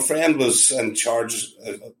 But my friend was in charge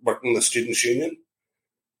working in the Students' Union,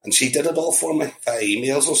 and she did it all for me via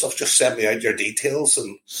emails and stuff, just sent me out your details.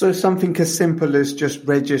 And so something as simple as just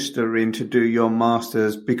registering to do your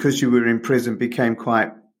master's because you were in prison became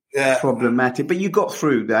quite problematic. But you got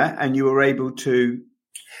through that and you were able to...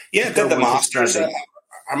 Yeah, I did the master's. I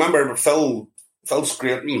remember Phil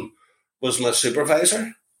Scraton was my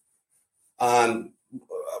supervisor. And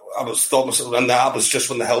I thought myself, and that was just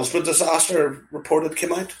when the Hillsborough disaster reported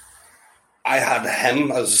came out. I had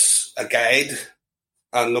him as a guide,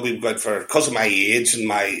 and we went because of my age and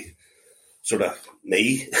my sort of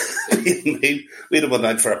knee, we'd have went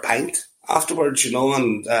out for a pint afterwards,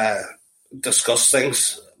 and discuss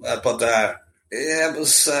things. But it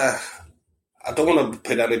was. I don't want to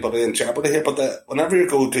put anybody in jeopardy here, but whenever you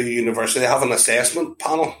go to university, they have an assessment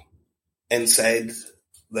panel inside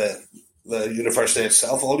the university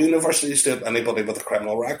itself. All universities do, anybody with a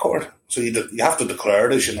criminal record. So you have to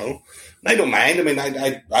declare it, as you know. And I don't mind.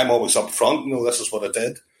 I'm always up front. This is what I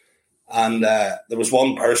did. And there was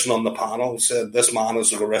one person on the panel who said, this man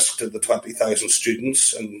is a risk to the 20,000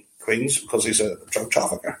 students in Queen's because he's a drug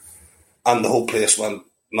trafficker. And the whole place went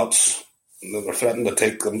nuts. And they were threatening to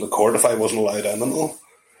take them to court if I wasn't allowed in and all.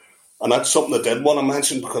 And that's something I did want to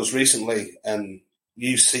mention because recently in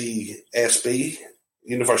UCSB,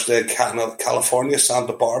 University of California,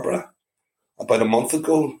 Santa Barbara, about a month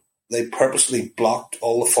ago, they purposely blocked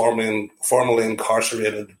all the formerly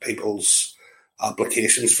incarcerated people's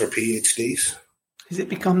applications for PhDs. Has it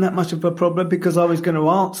become that much of a problem? Because I was going to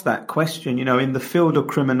ask that question, in the field of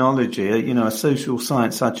criminology, a social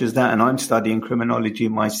science such as that, and I'm studying criminology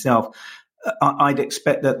myself, I'd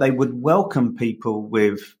expect that they would welcome people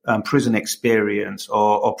with prison experience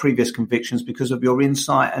or previous convictions because of your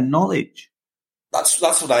insight and knowledge. That's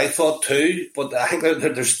what I thought too, but I think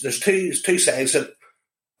there's two sides. That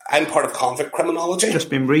I'm part of convict criminology. Just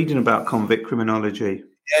been reading about convict criminology.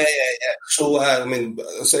 Yeah. So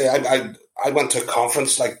I went to a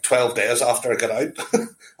conference like 12 days after I got out.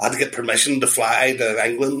 I had to get permission to fly to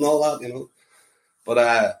England and all that, you know. But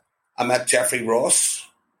I met Jeffrey Ross.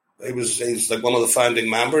 He's like one of the founding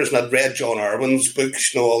members, and I'd read John Irwin's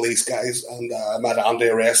books, you know, all these guys, and I met Andy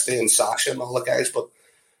Aresti and Sasha and all the guys.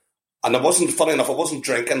 And I wasn't, funny enough, I wasn't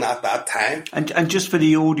drinking at that time. And just for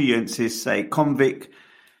the audience's sake, convict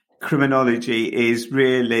criminology is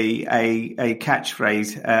really a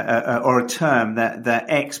catchphrase or a term that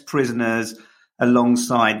ex-prisoners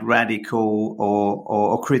alongside radical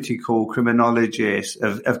or critical criminologists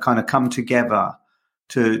have kind of come together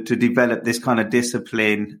to develop this kind of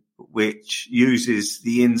discipline which uses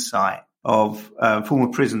the insight of former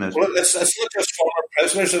prisoners. Well, it's not just former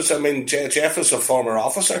prisoners. I mean, Jeff is a former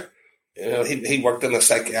officer. You know, he worked in a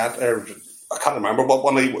psychiatric. I can't remember what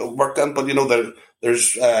one he worked in, but you know,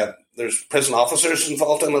 there's prison officers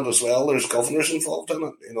involved in it as well. There's governors involved in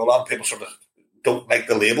it. You know, a lot of people sort of don't like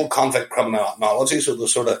the label convict criminology, so they're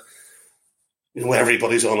sort of, you know,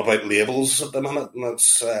 everybody's on about labels at the minute, and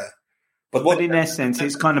it's. But in essence,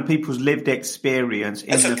 it's kind of people's lived experience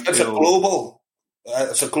in the field.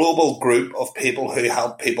 It's a global group of people who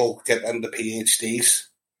help people get into PhDs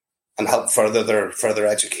and help further their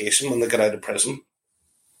education when they get out of prison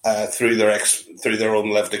through their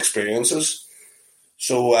own lived experiences.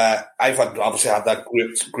 So I've obviously had that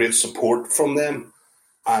great support from them,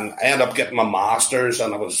 and I ended up getting my master's,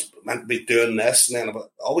 and I was meant to be doing this, and then I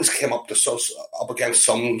always came up against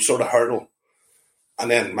some sort of hurdle. And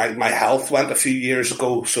then my health went a few years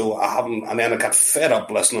ago, so and then I got fed up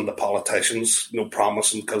listening to politicians, you know,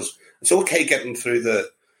 promising, because it's okay getting through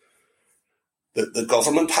the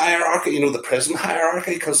government hierarchy, you know, the prison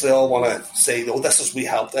hierarchy, because they all want to say, oh, we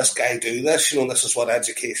helped this guy do this, you know, this is what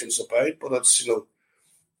education's about. But it's, you know,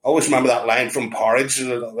 I always remember that line from Porridge,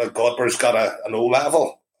 that Godber's got an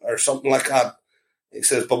O-level or something like that. He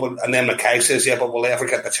says, and then Mackay says, yeah, but will they ever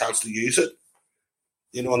get the chance to use it?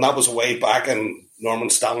 You know, and that was way back in Norman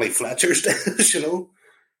Stanley Fletcher's days, you know.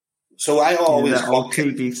 So I always that old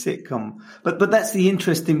TV sitcom. But that's the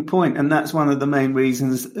interesting point, and that's one of the main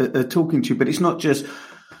reasons talking to you. But it's not just,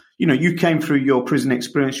 you know, you came through your prison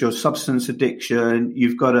experience, your substance addiction.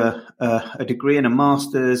 You've got a degree and a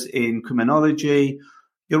master's in criminology.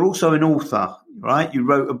 You're also an author, right? You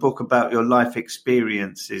wrote a book about your life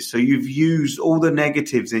experiences. So you've used all the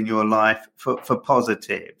negatives in your life for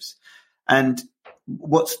positives. And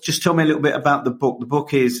just tell me a little bit about the book. The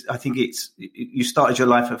book is, I think you started your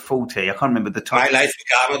life at 40. I can't remember the title. My Life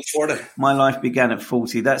Began at 40. My Life Began at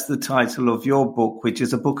 40. That's the title of your book, which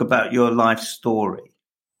is a book about your life story.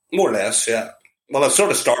 More or less, yeah. Well, I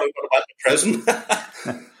sort of started when I went to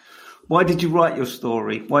prison. Why did you write your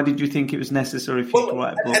story? Why did you think it was necessary for you to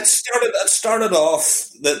write a book? It started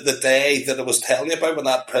off the day that I was telling you about, when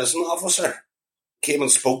that prison officer came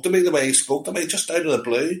and spoke to me the way he spoke to me, just out of the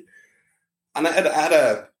blue. And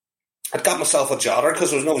I'd got myself a jotter, because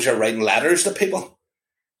there was no way you're writing letters to people.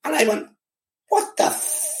 And I went, what the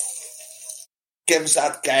gives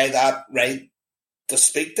that guy that right to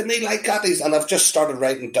speak to me like that? And I've just started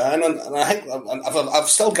writing down, and I think I've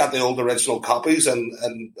still got the old original copies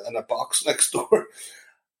in a box next door.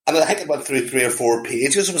 And I think it went through 3 or 4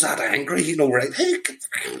 pages. I was that angry, you know, right?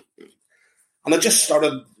 And I just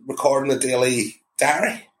started recording a daily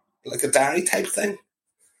diary, like a diary type thing.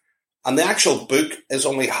 And the actual book is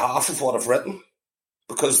only half of what I've written,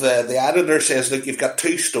 because the editor says, look, you've got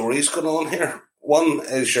 2 stories going on here. One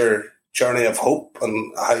is your journey of hope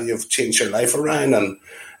and how you've changed your life around and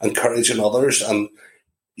encouraging others and,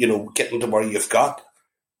 you know, getting to where you've got.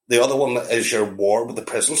 The other one is your war with the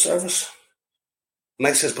prison service. And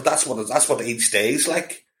I says, but that's what each day is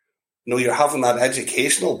like. You know, you're having that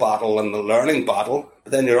educational battle and the learning battle,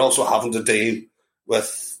 but then you're also having to deal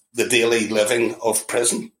with the daily living of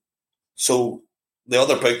prison. So the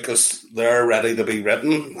other book is there ready to be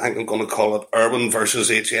written. I think I'm going to call it Irwin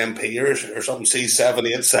versus HMP or something,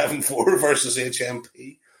 C7874 versus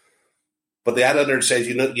HMP. But the editor says,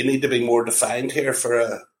 you need to be more defined here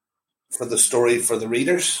for the story for the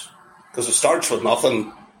readers, because it starts with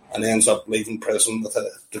nothing and ends up leaving prison with a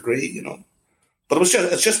degree, you know. But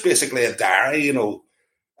it's just basically a diary, you know.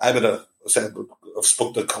 I've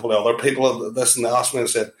spoke to a couple of other people of this, and they asked me, I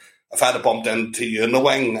said, if I'd have bumped into you in the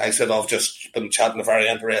wing, I said, I've just been chatting to a very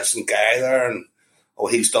interesting guy there, and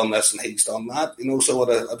he's done this and he's done that, you know. So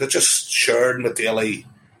I'd just shared my daily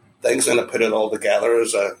things, and I put it all together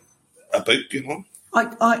as a book, you know.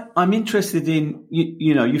 I'm interested in,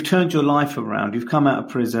 you know, you've turned your life around. You've come out of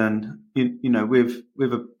prison, you know, with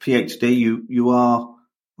a PhD, you are,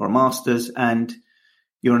 or a master's, and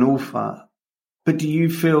you're an author. But do you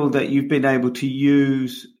feel that you've been able to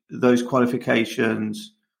use those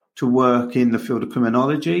qualifications to work in the field of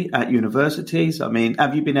criminology at universities? I mean,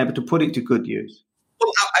 have you been able to put it to good use?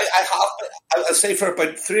 Well, I have. I'd say for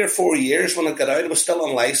about 3 or 4 years when I got out, I was still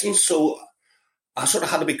unlicensed, so I sort of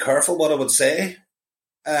had to be careful what I would say.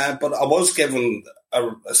 But I was given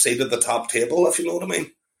a seat at the top table, if you know what I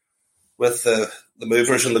mean, with the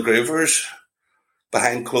movers and the groovers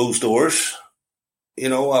behind closed doors. You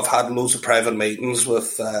know, I've had loads of private meetings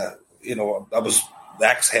with, I was the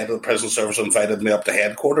ex-head of the prison service invited me up to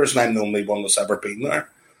headquarters, and I'm the only one that's ever been there.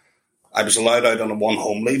 I was allowed out on a one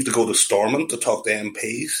home leave to go to Stormont to talk to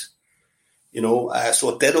MPs. You know, so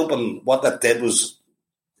it did open. What that did was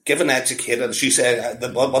give an educated, as you say,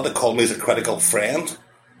 what they call me is a critical friend.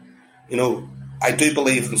 You know, I do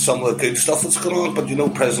believe in some of the good stuff that's going on, but you know,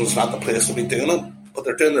 prison's not the place to be doing it. But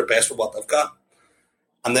they're doing their best with what they've got,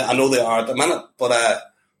 and I know they are at the minute. But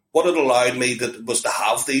what it allowed me was to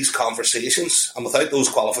have these conversations, and without those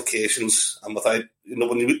qualifications, and without, you know,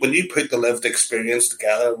 when you put the lived experience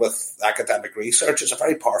together with academic research, it's a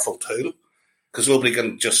very powerful tool, because nobody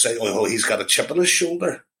can just say, "Oh, he's got a chip on his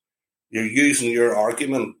shoulder." You're using your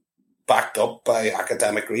argument backed up by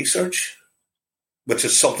academic research, which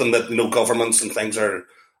is something that, you know, governments and things are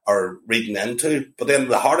reading into. But then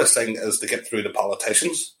the hardest thing is to get through to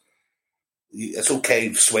politicians. It's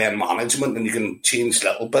okay swaying management, and you can change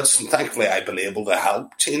little bits. And thankfully, I've been able to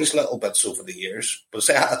help change little bits over the years. But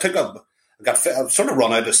say I sort of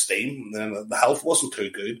run out of steam, and the health wasn't too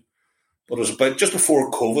good. But it was about just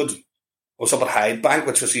before COVID. I was up at Hydebank,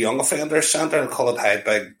 which was a young offenders centre. I call it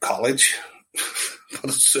Hydebank College. But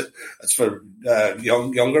it's for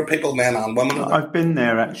younger people, men and women. I've been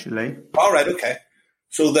there, actually. All right, okay.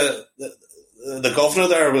 So the governor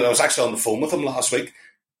there, I was actually on the phone with him last week.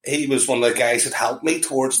 He was one of the guys that helped me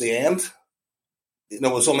towards the end. You know,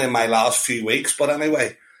 it was only in my last few weeks. But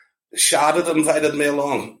anyway, Shad had invited me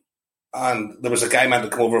along. And there was a guy meant to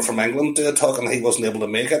come over from England to talk, and he wasn't able to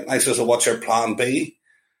make it. And I said, "So what's your plan B?"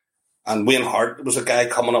 And Wayne Hart was a guy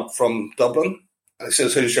coming up from Dublin. And he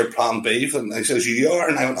says, "Who's your plan B?" And he says, "You are."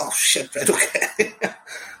 And I went, "Oh, shit, right, okay."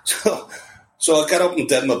 So I got up and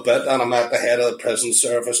did my bit, and I met the head of the prison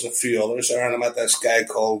service and a few others there, and I met this guy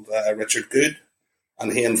called Richard Good,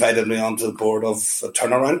 and he invited me onto the board of a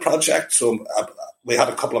turnaround project. So we had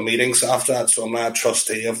a couple of meetings after that, so I'm now a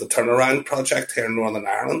trustee of the turnaround project here in Northern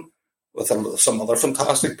Ireland with some other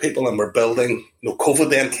fantastic people, and we're building. You know, COVID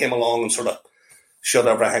then came along and sort of shut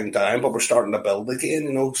everything down, but we're starting to build again,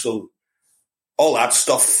 you know, so all that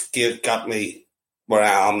stuff got me where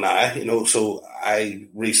I am now, you know. So I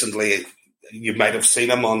recently, you might have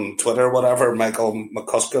seen him on Twitter or whatever, Michael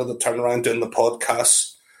McCusker, the turnaround, doing the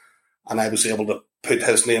podcast, and I was able to put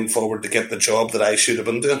his name forward to get the job that I should have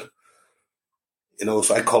been doing. You know,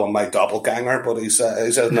 so I call him my doppelganger, but he's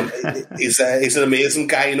an amazing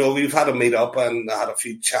guy. You know, we've had a meet up and had a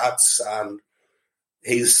few chats, and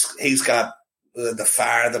he's got the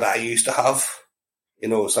fire that I used to have. You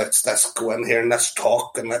know, it's like, let's go in here and let's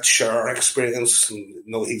talk and let's share our experience. And, you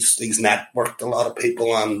know, he's networked a lot of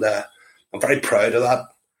people, and I'm very proud of that.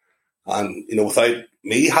 And, you know, without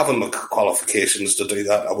me having the qualifications to do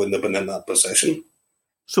that, I wouldn't have been in that position.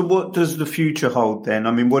 So what does the future hold then?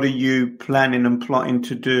 I mean, what are you planning and plotting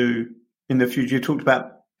to do in the future? You talked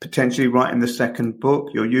about potentially writing the second book.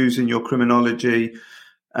 You're using your criminology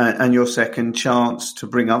and your second chance to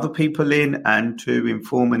bring other people in and to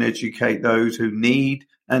inform and educate those who need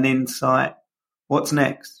an insight. What's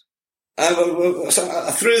next? So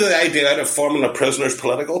I threw the idea out of forming a prisoners'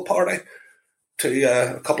 political party to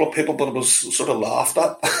a couple of people, but it was sort of laughed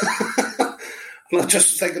at. And I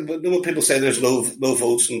just thinking, when people say there's no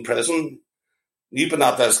votes in prison, you've been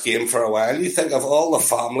at this game for a while. You think of all the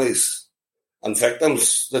families and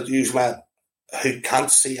victims that you've met who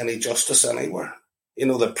can't see any justice anywhere. You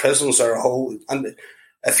know, the prisons are a whole... And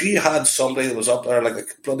if you had somebody that was up there like a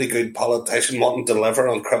bloody good politician wanting to deliver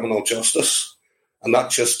on criminal justice and not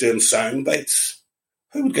just doing sound bites,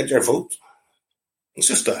 who would get your vote? It's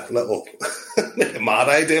just a little mad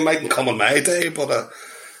idea. It mightn't come on my day, but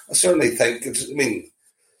I certainly think it's... I mean,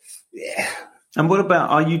 yeah. And what about,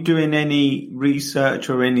 are you doing any research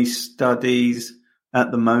or any studies at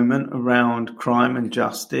the moment around crime and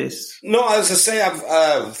justice? No, as I say,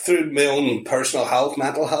 I've through my own personal health,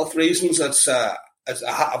 mental health reasons, I've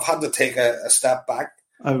had to take a step back.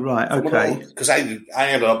 Oh, right, okay. Because I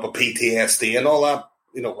ended up with PTSD and all that.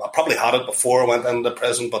 You know, I probably had it before I went into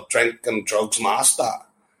prison, but drink and drugs masked that.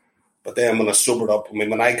 But then when I sobered up, I mean,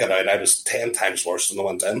 when I got out, I was 10 times worse than I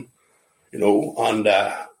went in. You know, and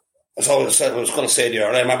as I was going to say to you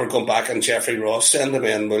earlier, I remember going back and Jeffrey Ross saying to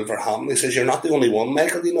me in Wolverhampton, he says, "You're not the only one,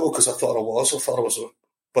 Michael," you know, because I thought I was.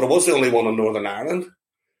 But I was the only one in Northern Ireland.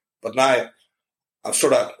 But now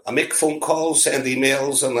I make phone calls, send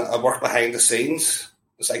emails, and I work behind the scenes.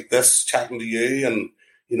 It's like this, chatting to you, and,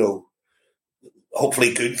 you know,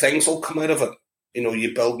 hopefully good things will come out of it. You know,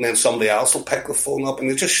 you build and then somebody else will pick the phone up and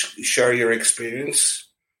you just share your experience.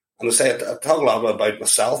 And I say, I talk a lot about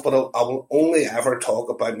myself, but I will only ever talk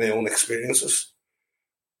about my own experiences,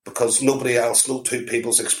 because no two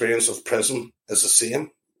people's experience of prison is the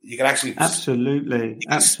same. You can actually absolutely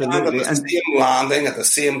stand at the same landing at the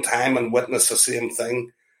same time and witness the same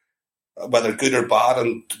thing, whether good or bad,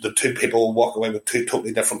 and the two people walk away with two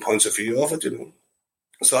totally different points of view of it. You know,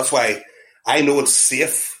 so that's why I know it's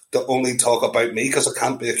safe to only talk about me, because I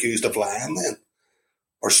can't be accused of lying then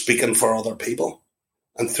or speaking for other people.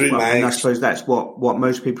 And I suppose that's what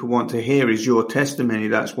most people want to hear is your testimony.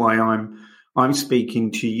 That's why I'm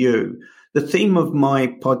speaking to you. The theme of my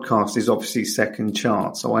podcast is obviously second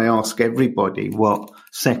chance. So I ask everybody what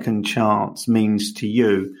second chance means to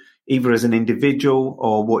you, either as an individual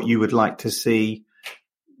or what you would like to see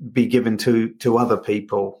be given to other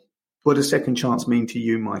people. What does second chance mean to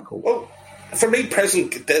you, Michael? Well, for me, prison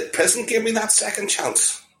gave me that second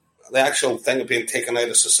chance. The actual thing of being taken out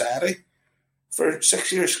of society for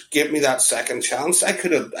 6 years gave me that second chance. I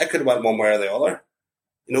could have went one way or the other.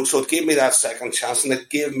 You know, so it gave me that second chance, and it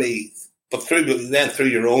gave me, but through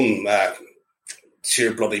your own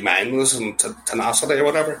sheer bloody mindedness and tenacity or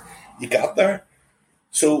whatever, you got there.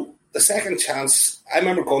 So the second chance, I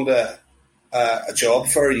remember going to a job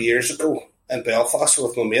fair years ago in Belfast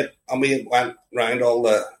with my mate, and we went round all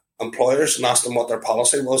the employers and asked them what their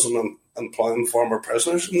policy was on employing former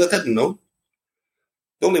prisoners, and they didn't know.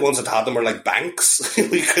 The only ones that had them were like banks.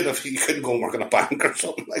 You couldn't go and work in a bank or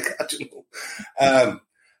something like that, you know.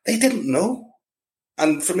 They didn't know.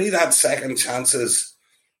 And for me, that second chance is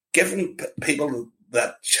giving people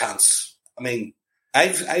that chance. I mean,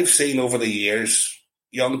 I've seen over the years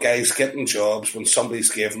young guys getting jobs when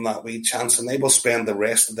somebody's given that wee chance, and they will spend the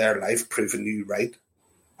rest of their life proving you right.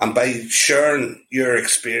 And by sharing your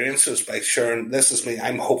experiences, by sharing, this is me,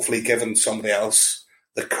 I'm hopefully giving somebody else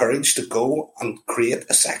the courage to go and create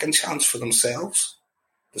a second chance for themselves.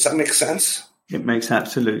 Does that make sense? It makes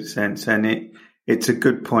absolute sense, and it's a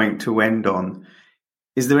good point to end on.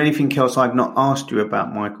 Is there anything else I've not asked you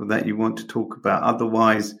about, Michael, that you want to talk about?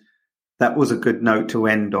 Otherwise, that was a good note to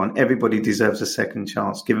end on. Everybody deserves a second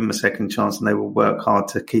chance. Give them a second chance and they will work hard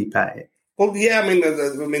to keep at it. Well, yeah, I mean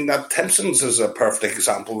that Timpson's is a perfect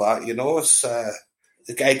example of that, you know. It's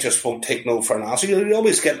the guy just won't take no for an answer. You're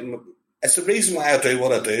always getting... It's the reason why I do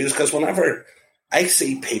what I do, is because whenever I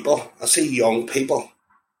see young people,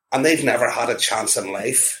 and they've never had a chance in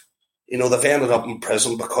life. You know, they've ended up in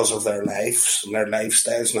prison because of their lives and their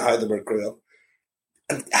lifestyles and how they were grew up.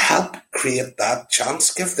 And help create that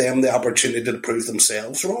chance. Give them the opportunity to prove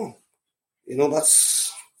themselves wrong. You know, I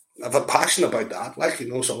have a passion about that. Like, you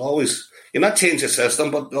know, so always, you not change the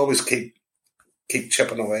system, but always keep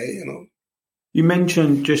chipping away, you know. You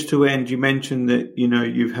mentioned, just to end, that, you know,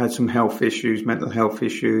 you've had some health issues, mental health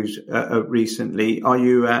issues recently. Are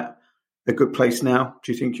you at a good place now?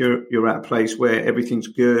 Do you think you're at a place where everything's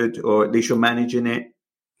good, or at least you're managing it?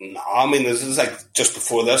 No, I mean, this is like just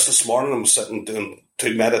before this morning, I'm sitting doing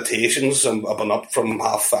 2 meditations. I've been up from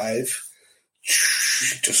 5:30,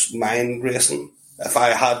 just mind racing. If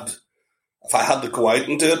I had to go out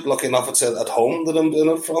and do it, lucky enough it's at home that I'm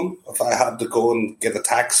doing it from. If I had to go and get a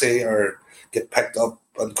taxi or get picked up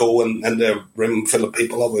and go in a room full of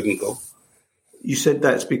people, I wouldn't go. You said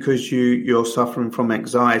that's because you're suffering from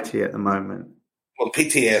anxiety at the moment. Well,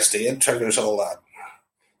 PTSD, it triggers all that.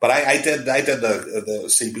 But I did the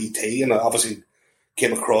CBT, and I obviously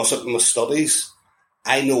came across it in my studies.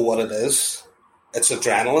 I know what it is. It's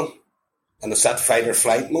adrenaline, and it's that fight or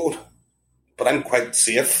flight mode. But I'm quite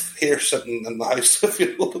safe here sitting in the house, if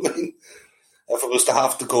you know what I mean. If I was to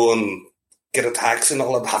have to go and get a taxi and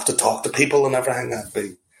all, I'd have to talk to people and everything. That'd be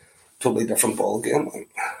a totally different ballgame.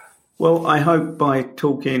 Well, I hope by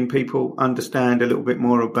talking, people understand a little bit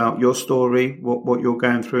more about your story, what you're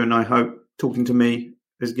going through, and I hope talking to me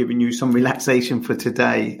has given you some relaxation for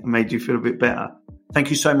today and made you feel a bit better. Thank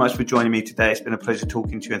you so much for joining me today. It's been a pleasure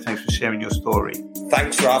talking to you, and thanks for sharing your story.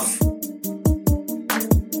 Thanks, Raf.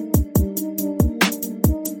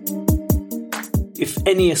 If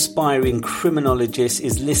any aspiring criminologist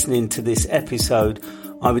is listening to this episode,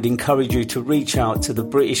 I would encourage you to reach out to the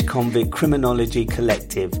British Convict Criminology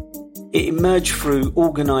Collective. It emerged through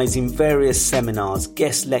organising various seminars,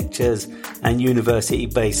 guest lectures and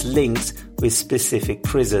university-based links with specific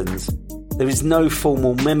prisons. There is no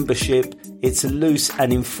formal membership. It's a loose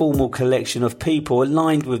and informal collection of people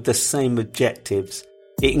aligned with the same objectives.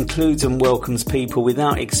 It includes and welcomes people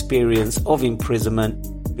without experience of imprisonment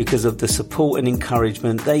because of the support and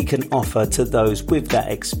encouragement they can offer to those with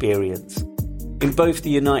that experience. In both the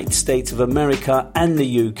United States of America and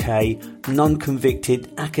the UK,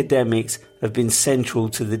 non-convicted academics have been central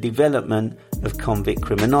to the development of convict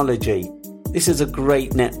criminology. This is a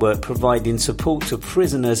great network providing support to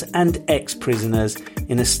prisoners and ex-prisoners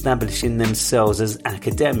in establishing themselves as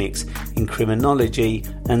academics in criminology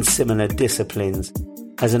and similar disciplines.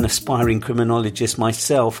 As an aspiring criminologist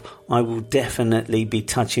myself, I will definitely be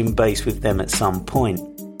touching base with them at some point.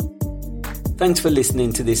 Thanks for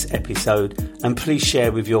listening to this episode, and please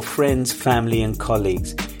share with your friends, family and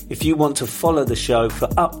colleagues. If you want to follow the show for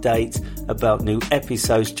updates about new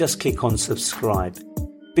episodes, just click on subscribe.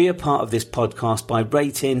 Be a part of this podcast by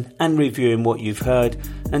rating and reviewing what you've heard,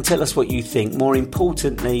 and tell us what you think. More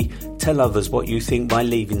importantly, tell others what you think by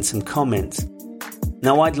leaving some comments.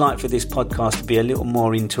 Now, I'd like for this podcast to be a little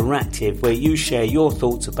more interactive, where you share your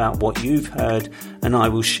thoughts about what you've heard, and I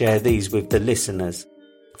will share these with the listeners.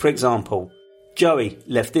 For example, Joey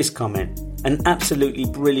left this comment: an absolutely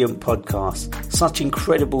brilliant podcast, such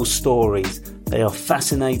incredible stories. They are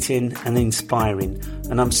fascinating and inspiring,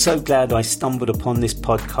 and I'm so glad I stumbled upon this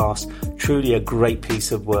podcast. Truly a great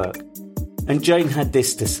piece of work. And Jane had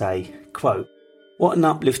this to say, quote, "What an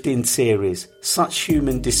uplifting series. Such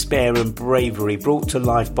human despair and bravery brought to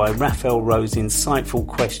life by Raphael Rowe's insightful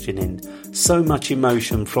questioning. So much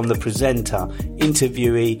emotion from the presenter,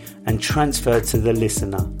 interviewee and transferred to the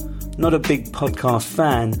listener. Not a big podcast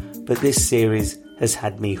fan, but this series has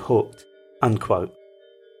had me hooked." Unquote.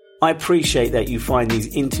 I appreciate that you find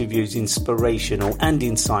these interviews inspirational and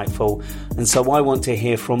insightful, and so I want to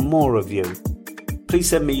hear from more of you. Please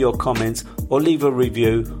send me your comments or leave a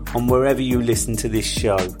review on wherever you listen to this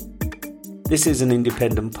show. This is an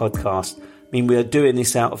independent podcast. I mean, we are doing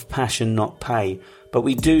this out of passion, not pay, but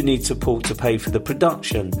we do need support to pay for the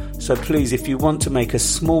production. So please, if you want to make a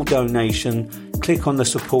small donation, click on the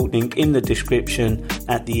support link in the description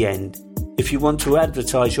at the end. If you want to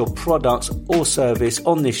advertise your products or service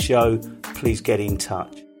on this show, please get in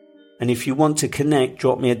touch. And if you want to connect,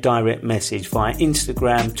 drop me a direct message via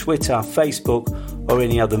Instagram, Twitter, Facebook, or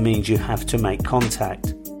any other means you have to make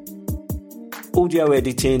contact. Audio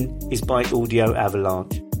editing is by Audio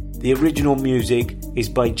Avalanche. The original music is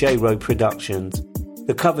by J-Ro Productions.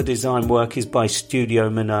 The cover design work is by Studio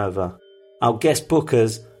Minerva. Our guest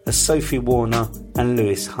bookers are Sophie Warner and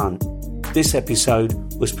Lewis Hunt. This episode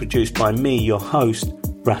was produced by me, your host,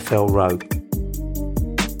 Raphael Rowe.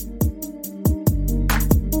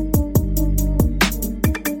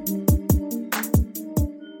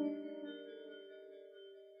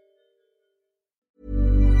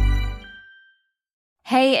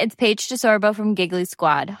 Hey, it's Paige DeSorbo from Giggly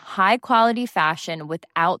Squad. High quality fashion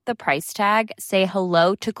without the price tag. Say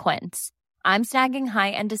hello to Quince. I'm snagging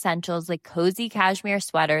high-end essentials like cozy cashmere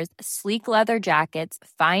sweaters, sleek leather jackets,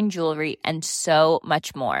 fine jewelry, and so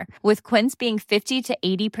much more. With Quince being 50 to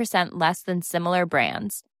 80% less than similar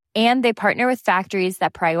brands. And they partner with factories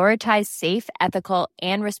that prioritize safe, ethical,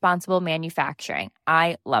 and responsible manufacturing.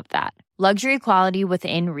 I love that. Luxury quality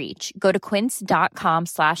within reach. Go to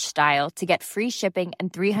quince.com/style to get free shipping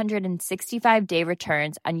and 365-day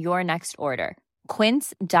returns on your next order.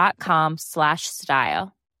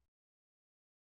 Quince.com/style.